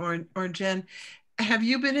 Emma or Jen. Have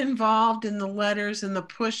you been involved in the letters and the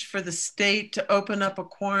push for the state to open up a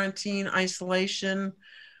quarantine isolation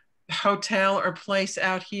hotel or place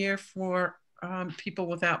out here for people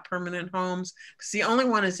without permanent homes? Because the only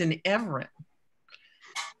one is in Everett,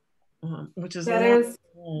 which is that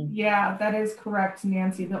is correct,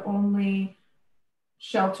 Nancy. The only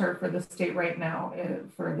shelter for the state right now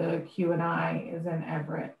for the Q&I is in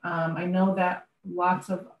Everett. I know that lots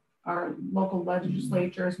of our local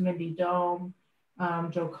legislatures, Mindy Dome,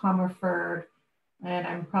 Joe Comerford,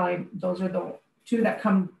 and those are the two that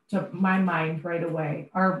come to my mind right away,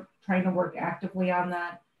 are trying to work actively on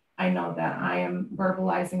that. I know that I am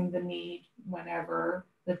verbalizing the need whenever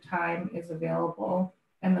the time is available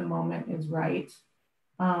and the moment is right.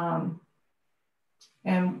 And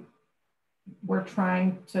we're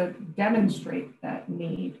trying to demonstrate that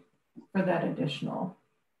need for that additional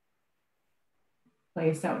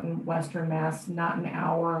place out in Western Mass, not an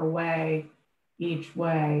hour away each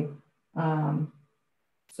way.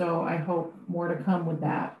 So I hope more to come with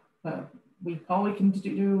that, but all we can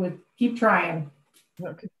do is keep trying.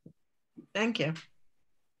 Okay. Thank you.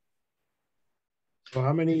 Well,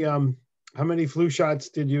 how many flu shots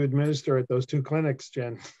did you administer at those two clinics,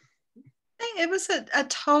 Jen? It was a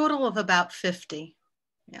total of about 50.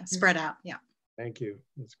 Yeah, spread out. Yeah. Thank you.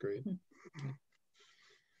 That's great.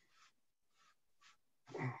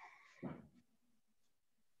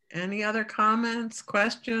 Any other comments,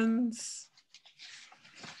 questions?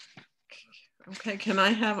 Okay, can I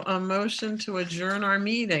have a motion to adjourn our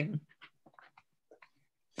meeting?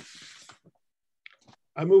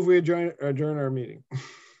 I move we adjourn our meeting.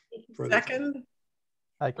 Second?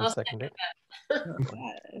 I can second it.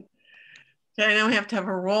 Okay, now we have to have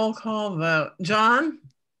a roll call vote. John?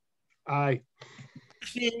 Aye.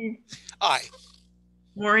 Steve? Aye.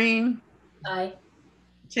 Maureen? Aye.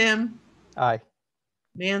 Tim? Aye.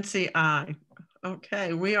 Nancy? Aye.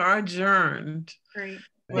 Okay, we are adjourned. Great.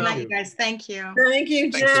 Good night, you guys. Thank you. Thank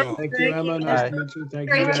you, Jen. Thank you, Emma. Nice to meet you. Thank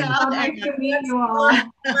you, Great Jen. job. Nice to meet you all.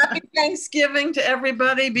 Happy Thanksgiving to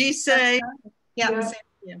everybody. Be safe. Yeah. Yeah. Same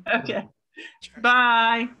to you. Okay.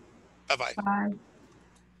 Bye. Bye-bye. Bye.